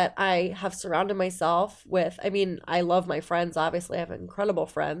think that I have surrounded myself with, I mean, I love my friends. Obviously, I have incredible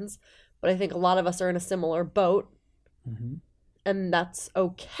friends, but I think a lot of us are in a similar boat, and that's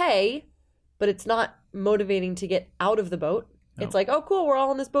okay, but it's not motivating to get out of the boat. No. It's like, oh, cool, we're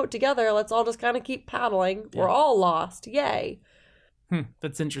all in this boat together. Let's all just kind of keep paddling. Yeah. We're all lost. Yay.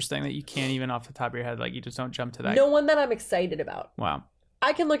 That's interesting that you can't even off the top of your head, like you just don't jump to that. No one that I'm excited about. Wow.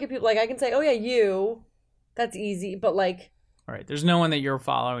 I can look at people, like I can say, oh yeah, you, that's easy, but like, all right. There's no one that you're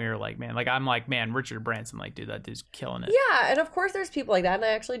following. You're like, man, like I'm like, man, Richard Branson, like, dude, that dude's killing it. Yeah, and of course there's people like that, and I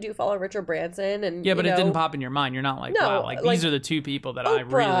actually do follow Richard Branson, and yeah, but it didn't pop in your mind. You're not like, wow, like these are the two people that Oprah, I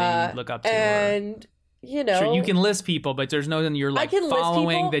really look up to. And you know, sure, you can list people, but there's no one you're like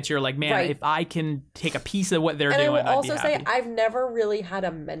following that you're like, man, right. If I can take a piece of what they're doing, I will also say I've never really had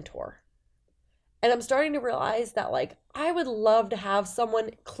a mentor. And I'm starting to realize that, like, I would love to have someone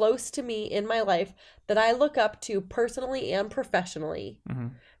close to me in my life that I look up to personally and professionally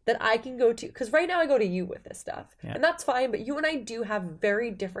that I can go to. Because right now I go to you with this stuff. Yeah. And that's fine. But you and I do have very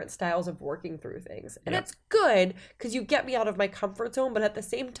different styles of working through things. And it's good because you get me out of my comfort zone. But at the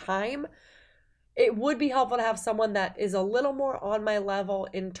same time, it would be helpful to have someone that is a little more on my level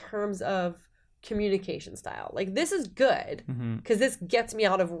in terms of communication style. Like, this is good because this gets me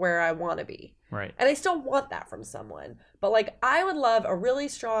out of where I want to be. Right. And I still want that from someone. But like, I would love a really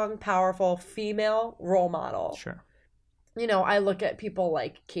strong, powerful female role model. Sure. You know, I look at people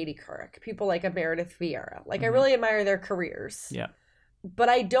like Katie Couric, people like a Meredith Vieira. Like, I really admire their careers. Yeah. But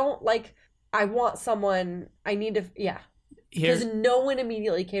I don't like, I want someone, I need to, because no one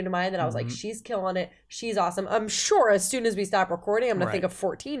immediately came to mind that I was like, she's killing it. She's awesome. I'm sure as soon as we stop recording, I'm going to think of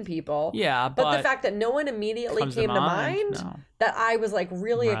 14 people. Yeah. But the fact that no one immediately came to mind that I was like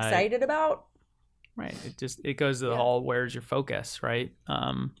really excited about. Right. It goes to the whole, where's your focus, right?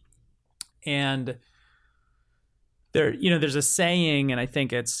 And there's a saying, and I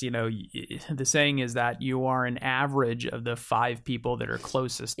think it's, the saying is that you are an average of the 5 people that are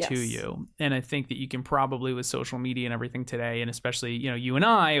closest to you. And I think that you can probably, with social media and everything today, and especially, you and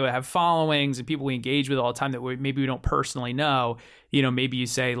I have followings and people we engage with all the time that maybe we don't personally know, maybe you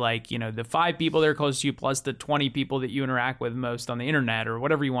say like, the 5 people that are close to you plus the 20 people that you interact with most on the internet or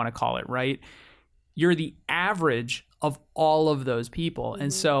whatever you want to call it, right? You're the average of all of those people.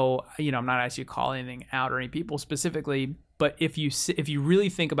 And so, I'm not asking you to call anything out or any people specifically, but if you really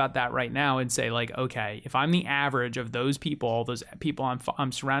think about that right now and say like, okay, if I'm the average of those people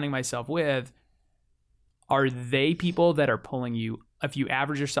I'm surrounding myself with, are they people that are pulling you, if you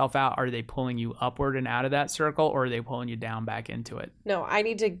average yourself out, are they pulling you upward and out of that circle, or are they pulling you down back into it? No, I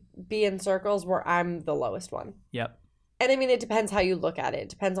need to be in circles where I'm the lowest one. Yep. And I mean, it depends how you look at it. It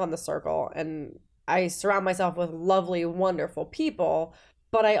depends on the circle. And I surround myself with lovely, wonderful people,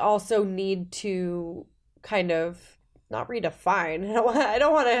 but I also need to kind of not redefine. I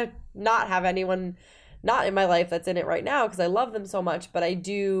don't want to not have anyone not in my life that's in it right now because I love them so much, but I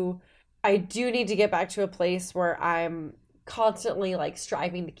do need to get back to a place where I'm constantly like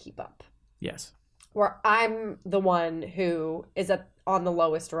striving to keep up. Yes. Where I'm the one who is on the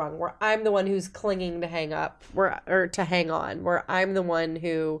lowest rung, where I'm the one who's clinging to hang on, where I'm the one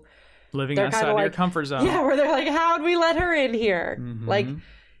who living outside of your comfort zone. Yeah, where they're like, how'd we let her in here? Like,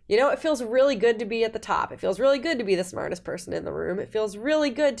 it feels really good to be at the top. It feels really good to be the smartest person in the room. It feels really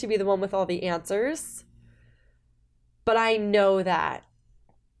good to be the one with all the answers. But I know that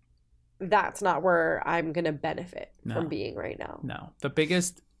that's not where I'm going to benefit from being right now. No.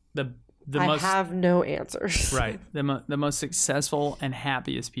 I have no answers. Right. The most successful and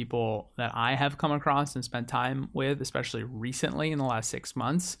happiest people that I have come across and spent time with, especially recently in the last 6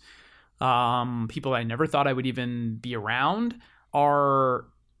 months, people I never thought I would even be around, are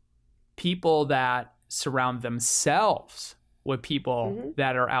people that surround themselves with people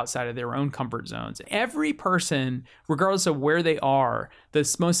that are outside of their own comfort zones. Every person, regardless of where they are,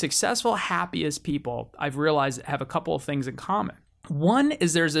 the most successful, happiest people, I've realized, have a couple of things in common. One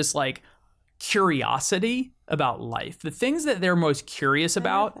is there's this like curiosity about life. The things that they're most curious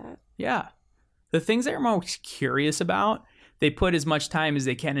about, the things they're most curious about, they put as much time as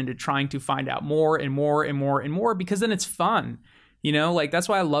they can into trying to find out more and more and more and more, because then it's fun. You know, like that's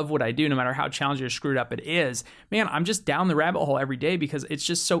why I love what I do, no matter how challenging or screwed up it is. Man, I'm just down the rabbit hole every day because it's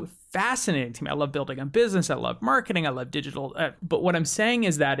just so fascinating to me. I love building a business. I love marketing. I love digital. But what I'm saying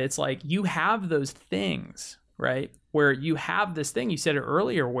is that it's like you have those things, right? Where you have this thing, you said it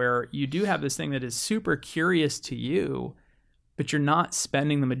earlier, where you do have this thing that is super curious to you, but you're not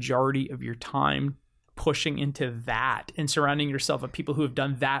spending the majority of your time pushing into that and surrounding yourself with people who have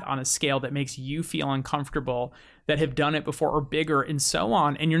done that on a scale that makes you feel uncomfortable, that have done it before or bigger and so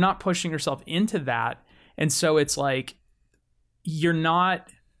on. And you're not pushing yourself into that. And so it's like, it's not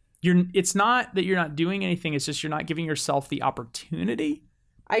that you're not doing anything. It's just, you're not giving yourself the opportunity.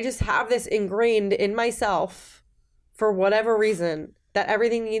 I just have this ingrained in myself for whatever reason that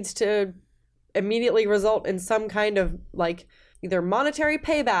everything needs to immediately result in some kind of like either monetary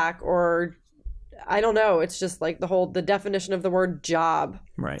payback or I don't know. It's just like the definition of the word job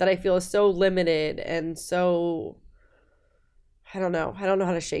that I feel is so limited and so, I don't know. I don't know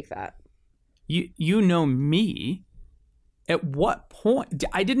how to shake that. You know me. At what point?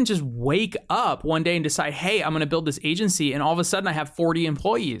 I didn't just wake up one day and decide, hey, I'm going to build this agency, and all of a sudden I have 40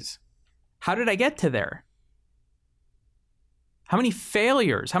 employees. How did I get to there? How many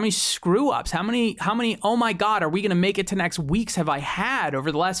failures? How many screw ups? How many, oh my God, are we going to make it to next weeks have I had over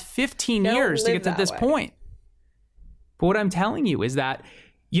the last 15 years to get to this point? But what I'm telling you is that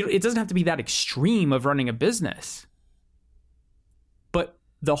it doesn't have to be that extreme of running a business. But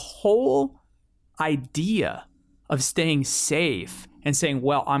the whole idea of staying safe and saying,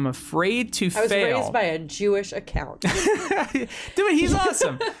 well, I'm afraid to fail. I was raised by a Jewish accountant. Dude, he's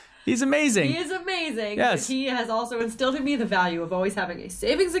awesome. He's amazing. He is amazing. Yes. But he has also instilled in me the value of always having a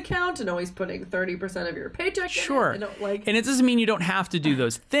savings account and always putting 30% of your paycheck in it. And it doesn't mean you don't have to do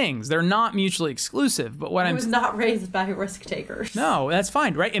those things. They're not mutually exclusive. But I was not raised by risk takers. No, that's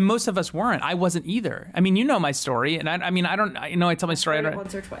fine, right? And most of us weren't. I wasn't either. I mean, you know my story. And I tell my story.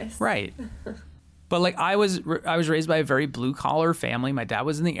 Once or twice. Right. But like I was raised by a very blue collar family. My dad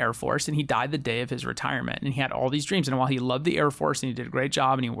was in the Air Force, and he died the day of his retirement. And he had all these dreams. And while he loved the Air Force and he did a great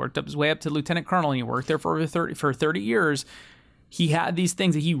job, and he worked up his way up to lieutenant colonel, and he worked there for 30 years, he had these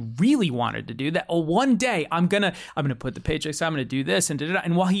things that he really wanted to do. That one day I'm gonna put the paychecks. I'm gonna do this and da-da-da.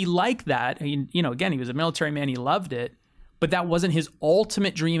 And while he liked that, again, he was a military man. He loved it, but that wasn't his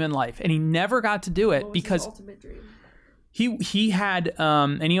ultimate dream in life, and he never got to do it because. His ultimate dream? He had,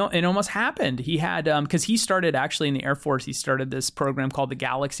 it almost happened. He had, because he started actually in the Air Force, he started this program called the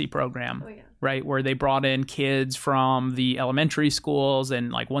Galaxy Program, right? Where they brought in kids from the elementary schools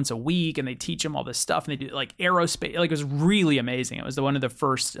and like once a week, and they teach them all this stuff, and they do like aerospace. Like it was really amazing. It was one of the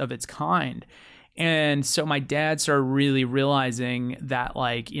first of its kind. And so my dad started really realizing that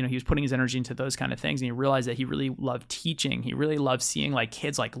he was putting his energy into those kind of things. And he realized that he really loved teaching. He really loved seeing like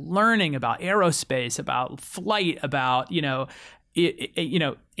kids like learning about aerospace, about flight, about,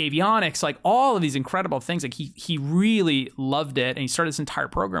 avionics, like all of these incredible things. Like he really loved it. And he started this entire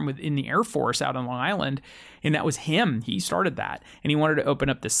program within the Air Force out on Long Island. And that was him. He started that. And he wanted to open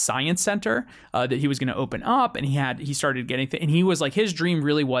up the science center that he was going to open up. And he started getting and he was like, his dream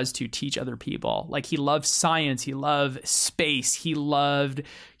really was to teach other people. Like he loved science. He loved space. He loved,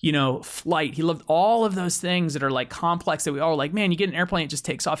 flight. He loved all of those things that are like complex that we all like, man, you get an airplane, it just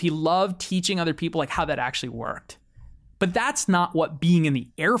takes off. He loved teaching other people like how that actually worked. But that's not what being in the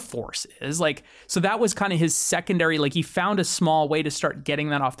Air Force is. Like, so that was kind of his secondary, like he found a small way to start getting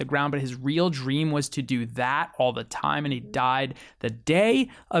that off the ground, but his real dream was to do that all the time. And he died the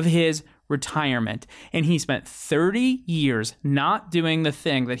day of his retirement. And he spent 30 years not doing the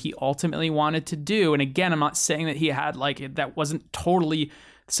thing that he ultimately wanted to do. And again, I'm not saying that he had that wasn't totally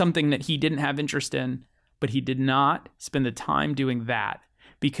something that he didn't have interest in, but he did not spend the time doing that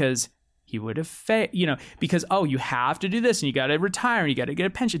because he would have failed, because, you have to do this and you got to retire and you got to get a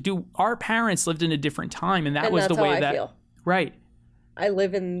pension. Dude, our parents lived in a different time, and was the way that. Feel. Right. I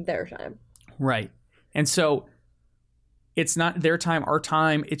live in their time. Right. And so it's not their time, our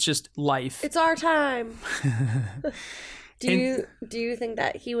time. It's just life. It's our time. Do you think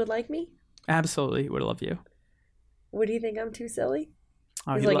that he would like me? Absolutely. He would love you. Would he think I'm too silly?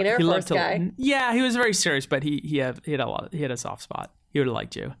 Oh, He's like an Air Force guy. Yeah, he was very serious, but he had a soft spot. He would have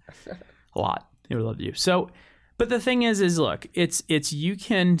liked you. A lot. He would have loved you. So, But the thing is look, it's you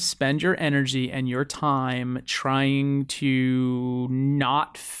can spend your energy and your time trying to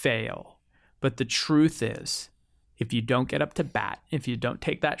not fail. But the truth is, if you don't get up to bat, if you don't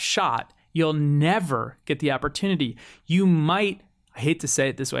take that shot, you'll never get the opportunity. You might, I hate to say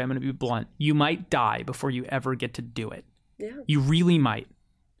it this way, I'm going to be blunt, you might die before you ever get to do it. Yeah. You really might.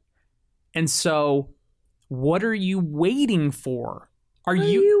 And so, what are you waiting for? What are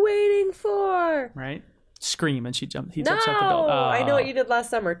you waiting for? Right? Scream, and he jumps off the building. I know what you did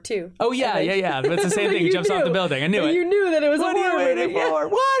last summer too. Oh yeah. But it's the same thing. He jumps off the building. I knew it. You knew that it was what a horror movie. What are you waiting for?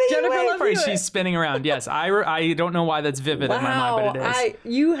 What are Jennifer you waiting for? Hewitt. She's spinning around. Yes, I don't know why that's vivid in my mind, but it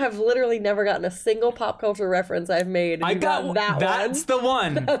is. You have literally never gotten a single pop culture reference I've made. I got that. That's the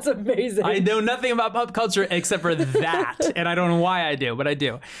one. That's amazing. I know nothing about pop culture except for that, and I don't know why I do, but I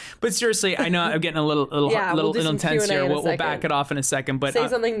do. But seriously, I know I'm getting a little intense here. We'll back it off in a second. But say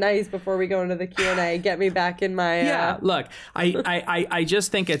something nice before we go into the Q&A. Get me back in my. Yeah, look, I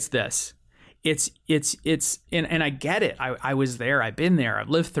just think it's this. It's and I get it. I was there. I've been there. I've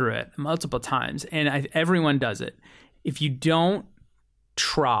lived through it multiple times, and everyone does it. If you don't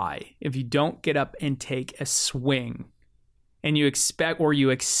try, if you don't get up and take a swing, and you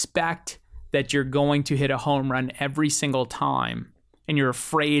expect that you're going to hit a home run every single time, and you're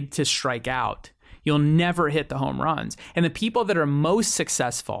afraid to strike out, you'll never hit the home runs. And the people that are most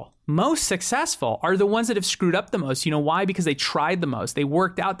successful are the ones that have screwed up the most. You know why? Because they tried the most. They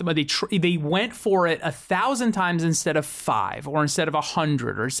worked out the most. They went for it 1,000 times instead of 5, or instead of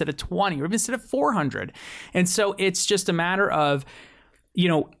 100, or instead of 20, or even instead of 400. And so it's just a matter of,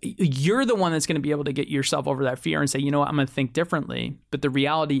 you're the one that's going to be able to get yourself over that fear and say, you know what, I'm going to think differently. But the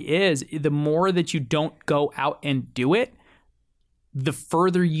reality is, the more that you don't go out and do it, the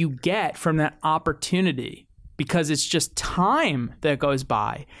further you get from that opportunity, because it's just time that goes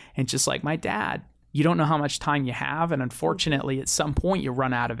by. And just like my dad, you don't know how much time you have. And unfortunately, at some point, you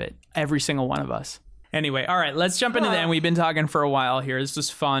run out of it. Every single one of us. Anyway, all right, let's jump into the end. We've been talking for a while here. This was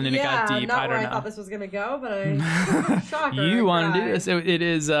fun, and it got deep. Not I don't where know. I thought this was going to go, but shocker. You want to do this? It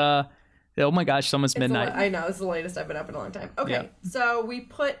is, oh my gosh, it's almost midnight. I know, it's the latest I've been up in a long time. Okay, So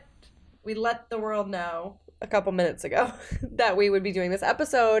we let the world know a couple minutes ago that we would be doing this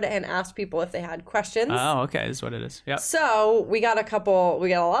episode, and asked people if they had questions. Oh, okay, this is what it is. Yep. So we got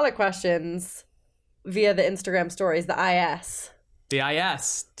a lot of questions via the Instagram stories, the IS. The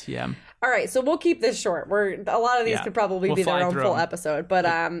IS, TM. All right, so we'll keep this short. A lot of these could probably be their own full episode, but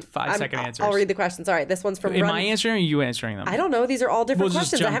 5-second answers. I'll read the questions. All right, this one's from. Am I answering or are you answering them? I don't know. These are all different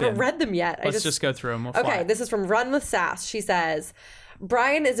questions. I haven't read them yet. Let's just go through them. Okay, this is from Run with Sass. She says,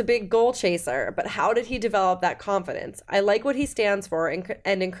 Brian is a big goal chaser, but how did he develop that confidence? I like what he stands for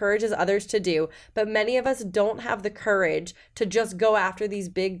and encourages others to do, but many of us don't have the courage to just go after these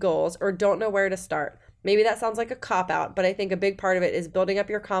big goals or don't know where to start. Maybe that sounds like a cop-out, but I think a big part of it is building up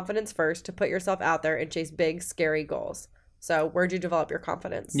your confidence first to put yourself out there and chase big, scary goals. So where'd you develop your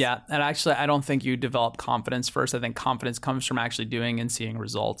confidence? Yeah, and actually, I don't think you develop confidence first. I think confidence comes from actually doing and seeing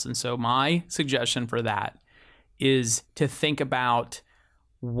results. And so my suggestion for that is to think about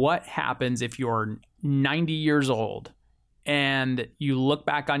what happens if you're 90 years old and you look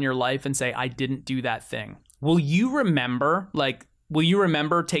back on your life and say, I didn't do that thing. Will you remember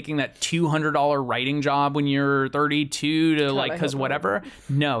taking that $200 writing job when you're 32 because whatever?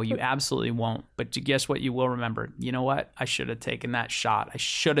 No, you absolutely won't. But guess what? You will remember. You know what? I should have taken that shot. I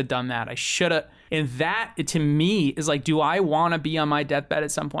should have done that. I should have. And that, to me, is like, do I want to be on my deathbed at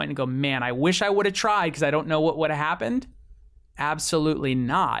some point and go, man, I wish I would have tried because I don't know what would have happened? Absolutely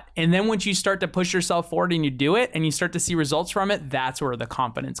not. And then once you start to push yourself forward and you do it and you start to see results from it, that's where the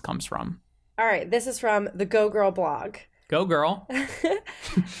confidence comes from. All right. This is from the Go Girl blog. Go girl.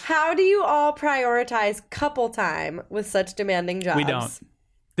 How do you all prioritize couple time with such demanding jobs? We don't.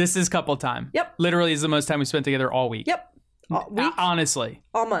 This is couple time. Yep. Literally is the most time we spent together all week. Yep. All week? Honestly.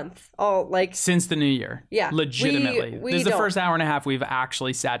 All month. Since the new year. Yeah. Legitimately. This is the first hour and a half we've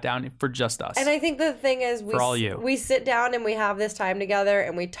actually sat down for just us. And I think the thing is we sit down and we have this time together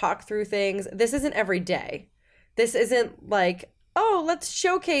and we talk through things. This isn't every day. This isn't like, oh, let's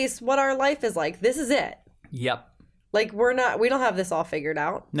showcase what our life is like. This is it. Yep. Like, we don't have this all figured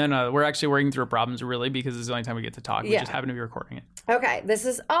out. No, we're actually working through problems, really, because it's the only time we get to talk. We just happen to be recording it. Okay, this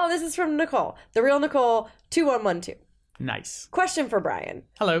is from Nicole. The real Nicole, 2112. Nice. Question for Brian.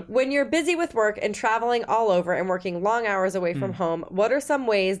 Hello. When you're busy with work and traveling all over and working long hours away from home, what are some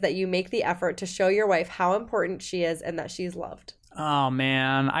ways that you make the effort to show your wife how important she is and that she's loved? Oh,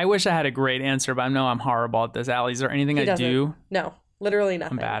 man. I wish I had a great answer, but I know I'm horrible at this. Allie, is there anything I do? No. Literally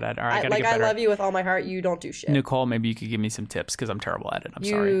nothing. I'm bad at it. All right, I love you with all my heart. You don't do shit. Nicole, maybe you could give me some tips because I'm terrible at it. I'm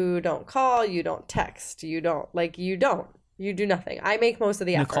sorry. You don't call. You don't text. You don't. You do nothing. I make most of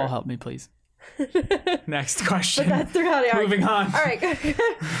the effort. Nicole, help me, please. Next question. But that's the reality. Moving on. All right.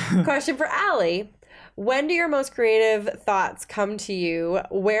 Question for Allie. When do your most creative thoughts come to you?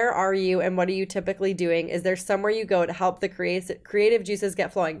 Where are you and what are you typically doing? Is there somewhere you go to help the creative juices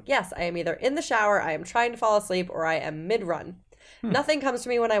get flowing? Yes, I am either in the shower, I am trying to fall asleep, or I am mid-run. Nothing comes to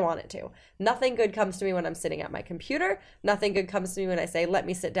me when I want it to. Nothing good comes to me when I'm sitting at my computer. Nothing good comes to me when I say, let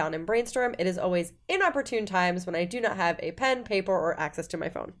me sit down and brainstorm. It is always inopportune times when I do not have a pen, paper, or access to my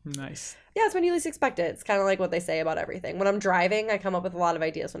phone. Nice. Yeah, it's when you least expect it. It's kind of like what they say about everything. When I'm driving, I come up with a lot of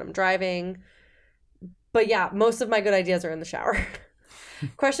ideas when I'm driving. But yeah, most of my good ideas are in the shower.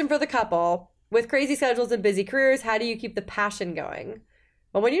 Question for the couple. With crazy schedules and busy careers, how do you keep the passion going?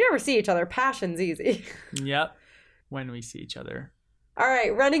 Well, when you never see each other, passion's easy. Yep. When we see each other. All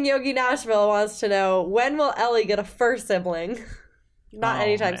right. Running Yogi Nashville wants to know, when will Ellie get a first sibling? Not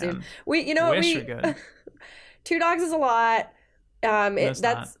anytime soon. We could. 2 dogs is a lot.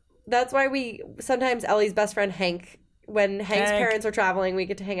 That's why we sometimes Ellie's best friend Hank, when Hank's parents are traveling, we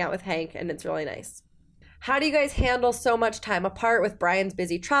get to hang out with Hank, and it's really nice. How do you guys handle so much time apart with Brian's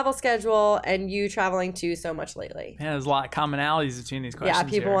busy travel schedule and you traveling too so much lately? Yeah, there's a lot of commonalities between these questions. Yeah,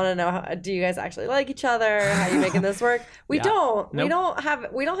 people want to know, do you guys actually like each other? How are you making this work? We don't. Nope.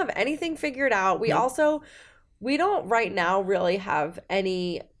 We don't have anything figured out. We don't right now really have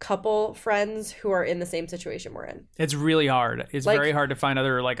any couple friends who are in the same situation we're in. It's really hard. It's very hard to find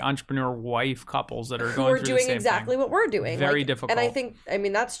other entrepreneur wife couples that are going through the same thing. Who are doing exactly what we're doing. Very difficult. And I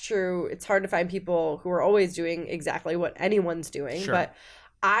mean, that's true. It's hard to find people who are always doing exactly what anyone's doing. Sure. But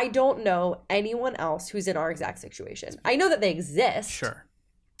I don't know anyone else who's in our exact situation. I know that they exist. Sure.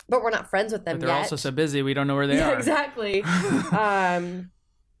 But we're not friends with them yet. They're also so busy, we don't know where they are. Exactly.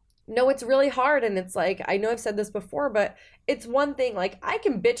 No, it's really hard. And it's like, I know I've said this before, but it's one thing. Like, I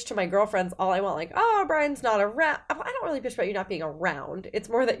can bitch to my girlfriends all I want. Like, oh, Brian's not around. I don't really bitch about you not being around. It's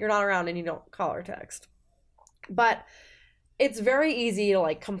more that you're not around and you don't call or text. But it's very easy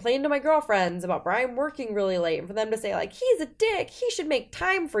to complain to my girlfriends about Brian working really late and for them to say he's a dick. He should make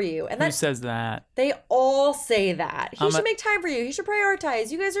time for you. And who says that? They all say that. He should make time for you. He should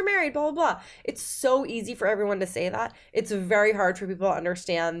prioritize. You guys are married, blah, blah, blah. It's so easy for everyone to say that. It's very hard for people to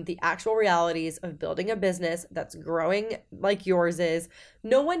understand the actual realities of building a business that's growing like yours is.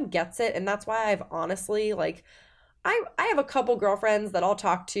 No one gets it. And that's why I've honestly, I have a couple girlfriends that I'll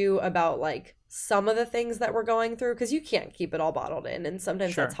talk to about some of the things that we're going through, because you can't keep it all bottled in, and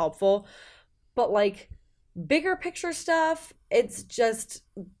sometimes that's helpful. But bigger picture stuff, it's just,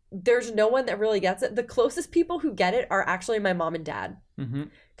 there's no one that really gets it. The closest people who get it are actually my mom and dad,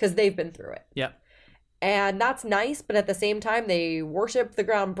 because they've been through it. Yep. And that's nice, but at the same time, they worship the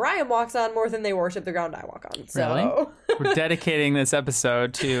ground Brian walks on more than they worship the ground I walk on. So really? We're dedicating this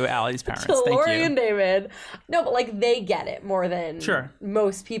episode to Allie's parents. To Lori and David. No, but they get it more than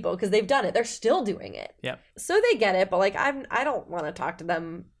most people, because they've done it. They're still doing it. Yep. So they get it, but I don't want to talk to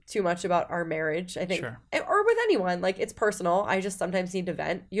them too much about our marriage, I think. Sure. Or with anyone. It's personal. I just sometimes need to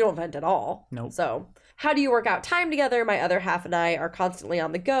vent. You don't vent at all. Nope. So how do you work out time together? My other half and I are constantly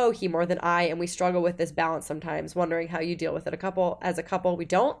on the go, he more than I, and we struggle with this balance sometimes, wondering how you deal with it as a couple. We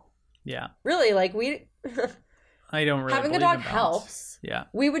don't. Yeah. Really, I don't really having a dog helps. Yeah.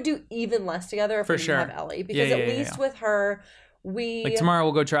 We would do even less together if we didn't have Ellie, because at least with her, tomorrow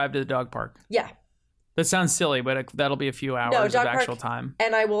we'll go drive to the dog park. Yeah. That sounds silly, but that'll be a few hours of actual time.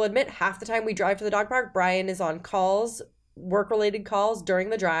 And I will admit, half the time we drive to the dog park, Brian is on calls, work-related calls during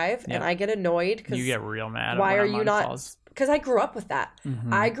the drive, and I get annoyed because you get real mad. Why are you not? Because I grew up with that.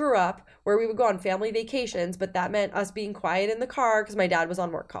 Mm-hmm. I grew up where we would go on family vacations, but that meant us being quiet in the car because my dad was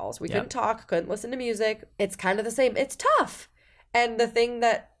on work calls. We couldn't talk, couldn't listen to music. It's kind of the same. It's tough. And the thing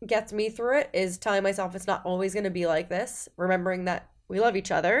that gets me through it is telling myself it's not always going to be like this, remembering that we love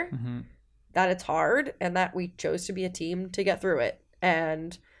each other, that it's hard, and that we chose to be a team to get through it.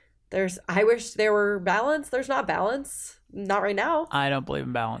 And I wish there were balance. There's not balance. Not right now. I don't believe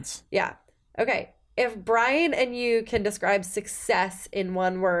in balance. Yeah. Okay. If Brian and you can describe success in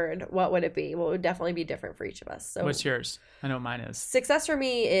one word, what would it be? Well, it would definitely be different for each of us. So, what's yours? I know what mine is. Success for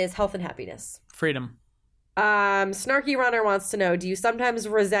me is health and happiness. Freedom. Snarky Runner wants to know, do you sometimes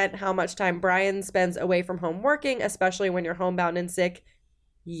resent how much time Brian spends away from home working, especially when you're homebound and sick?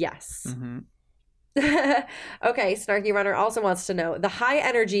 Yes. Mm-hmm. Okay, Snarky Runner also wants to know, the high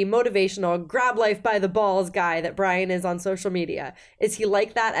energy, motivational, grab life by the balls guy that Brian is on social media, is he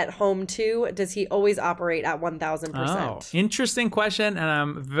like that at home too? Does he always operate at 1,000%? Oh, interesting question, and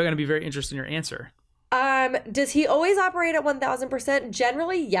I'm going to be very interested in your answer. Does he always operate at 1000%?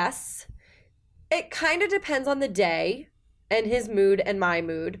 Generally, yes. It kind of depends on the day and his mood and my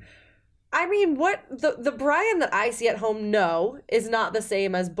mood. I mean, what the Brian that I see at home, no, is not the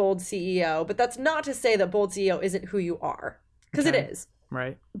same as Bold CEO, but that's not to say that Bold CEO isn't who you are, because it is.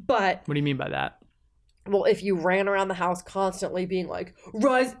 Right. But what do you mean by that? Well, if you ran around the house constantly being like,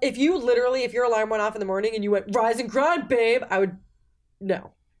 rise, if your alarm went off in the morning and you went, rise and grind, babe, I would,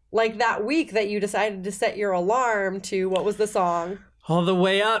 no. Like that week that you decided to set your alarm to, what was the song? All the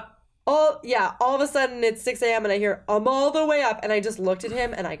way up. All of a sudden it's 6 a.m. and I hear, I'm all the way up. And I just looked at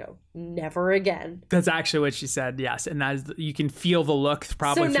him and I go, never again. That's actually what she said, yes. And that is, you can feel the look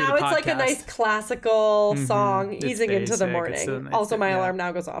probably through the podcast. So now it's like a nice classical song easing into the morning. Also, my alarm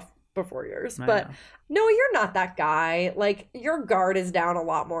now goes off before yours. But no, you're not that guy. Like, your guard is down a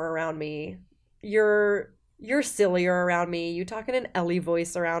lot more around me. You're sillier around me. You talk in an Ellie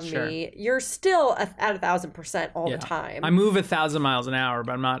voice around me. You're still at 1000% all the time. I move 1,000 miles an hour,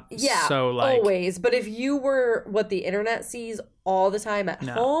 but I'm not so like... always. But if you were what the internet sees all the time at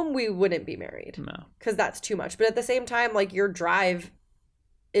home, we wouldn't be married. No. Because that's too much. But at the same time, like, your drive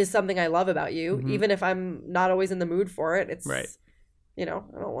is something I love about you. Even if I'm not always in the mood for it. It's, I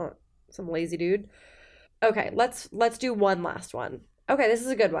don't want some lazy dude. Okay, let's do one last one. Okay, this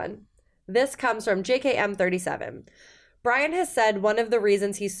is a good one. This comes from JKM37. Brian has said one of the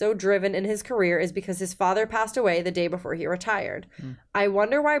reasons he's so driven in his career is because his father passed away the day before he retired. I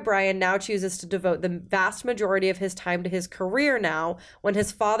wonder why Brian now chooses to devote the vast majority of his time to his career now when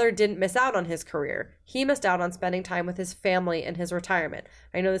his father didn't miss out on his career. He missed out on spending time with his family in his retirement.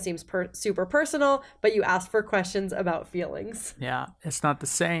 I know this seems super personal, but you asked for questions about feelings. Yeah, it's not the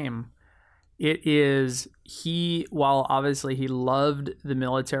same. It is, while obviously he loved the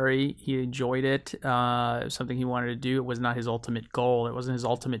military, he enjoyed it, something he wanted to do, it was not his ultimate goal. It wasn't his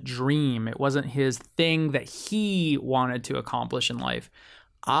ultimate dream. It wasn't his thing that he wanted to accomplish in life.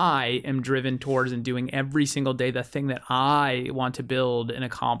 I am driven towards and doing every single day the thing that I want to build and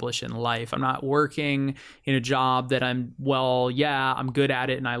accomplish in life. I'm not working in a job that I'm good at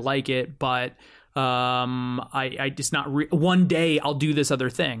it and I like it, but I just not, one day I'll do this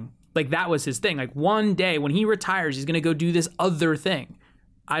other thing. Like, that was his thing. Like, one day when he retires, he's going to go do this other thing.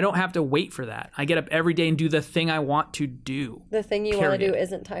 I don't have to wait for that. I get up every day and do the thing I want to do. The thing you want to do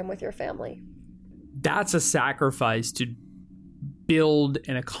isn't time with your family. That's a sacrifice to build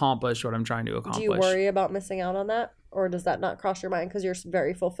and accomplish what I'm trying to accomplish. Do you worry about missing out on that? Or does that not cross your mind because you're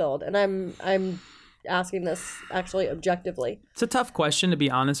very fulfilled? And I'm asking this actually objectively. It's a tough question, to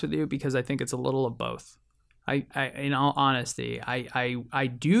be honest with you, because I think it's a little of both. I in all honesty, I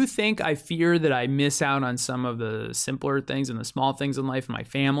do think I fear that I miss out on some of the simpler things and the small things in life and my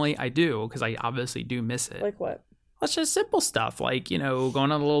family. I do, because I obviously do miss it. Like what? It's just simple stuff, like, going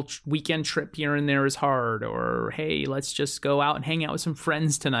on a little weekend trip here and there is hard, or hey, let's just go out and hang out with some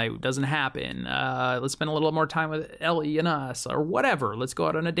friends tonight. It doesn't happen. Let's spend a little more time with Ellie and us, or whatever. Let's go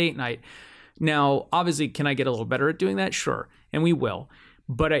out on a date night. Now, obviously, can I get a little better at doing that? Sure, and we will.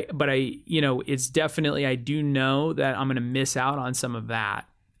 But I, it's definitely, I do know that I'm going to miss out on some of that.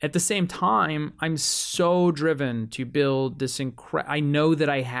 At the same time, I'm so driven to build this I know that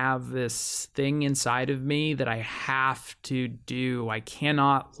I have this thing inside of me that I have to do. I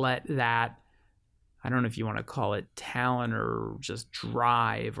cannot let that, I don't know if you want to call it talent or just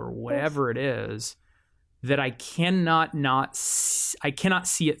drive or whatever it is, that I cannot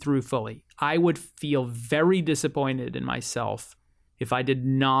see it through fully. I would feel very disappointed in myself if I did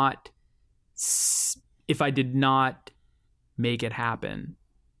not make it happen.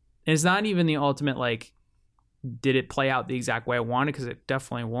 And it's not even the ultimate, like, did it play out the exact way I wanted? Because it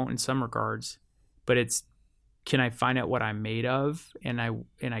definitely won't in some regards. But it's, can I find out what I'm made of? And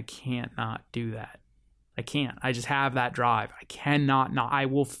I can't not do that. I can't. I just have that drive. I cannot not. I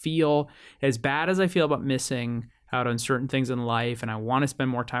will feel as bad as I feel about missing out on certain things in life, and I want to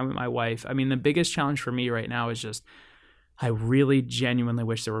spend more time with my wife. I mean, the biggest challenge for me right now is just, I really genuinely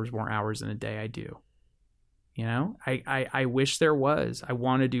wish there was more hours in a day. I do. I wish there was. I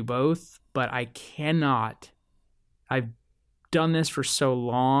want to do both, but I cannot. I've done this for so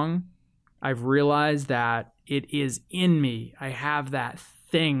long. I've realized that it is in me. I have that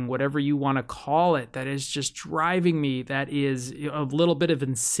thing, whatever you want to call it, that is just driving me. That is a little bit of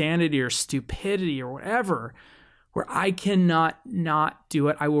insanity or stupidity or whatever, where I cannot not do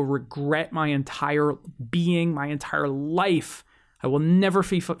it. I will regret my entire being, my entire life. I will never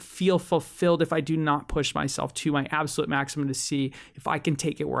feel fulfilled if I do not push myself to my absolute maximum to see if I can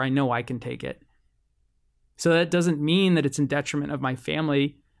take it where I know I can take it. So that doesn't mean that it's in detriment of my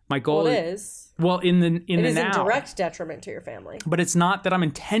family, My goal is. Well, in the It is now. in direct detriment to your family. But it's not that I'm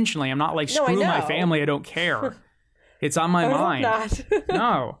I'm not like, screw my family, I don't care. It's on my mind. Not.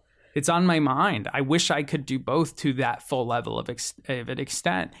 No, it's on my mind. I wish I could do both to that full level of an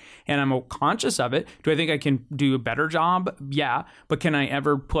extent. And I'm conscious of it. Do I think I can do a better job? Yeah. But can I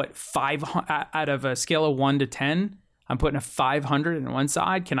ever put 5 out of a scale of 1 to 10? I'm putting a 500 on one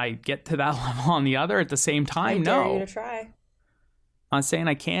side. Can I get to that level on the other at the same time? I No. dare you to try. I'm not saying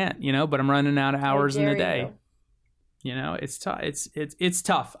I can't, but I'm running out of hours in the day. You. It's tough. It's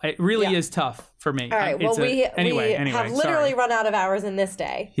tough. It really is tough for me. All right. Well, we have literally run out of hours in this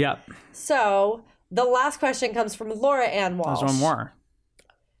day. Yep. So the last question comes from Laura Ann Walsh. There's one more.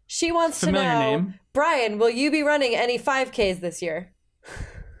 She wants Familiar to know, name. Brian, will you be running any 5Ks this year?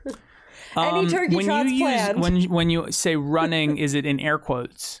 Any turkey trots planned? When you say running, is it in air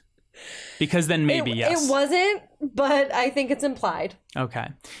quotes? Because then maybe yes. It wasn't, but I think it's implied. Okay.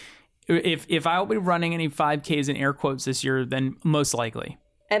 If I'll be running any 5Ks in air quotes this year, then most likely.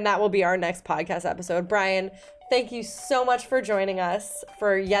 And that will be our next podcast episode. Brian, thank you so much for joining us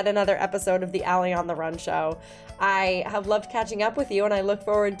for yet another episode of the Allie on the Run show. I have loved catching up with you, and I look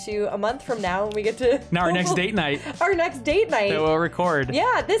forward to a month from now when we get to... Now our next date night. Our next date night. That we'll record.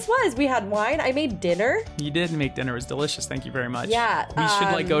 Yeah, we had wine. I made dinner. You did make dinner. It was delicious. Thank you very much. Yeah.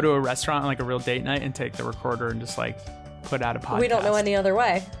 We should go to a restaurant, like a real date night, and take the recorder and just put out a podcast. We don't know any other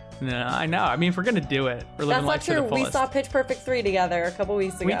way. No, I know. I mean, if we're going to do it, we're living life to the fullest. We saw Pitch Perfect 3 together a couple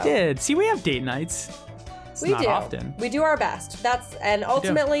weeks ago. We did. See, we have date nights. We do. Often. We do our best.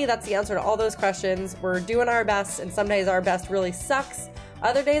 Ultimately, that's the answer to all those questions. We're doing our best, and some days our best really sucks.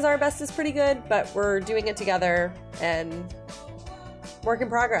 Other days our best is pretty good, but we're doing it together and work in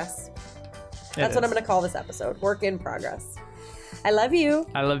progress. That's what I'm going to call this episode. Work in progress. I love you.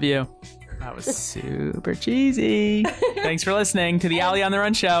 I love you. That was super cheesy. Thanks for listening to the Allie on the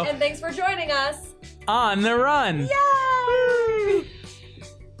Run show. And thanks for joining us on the run. Yay!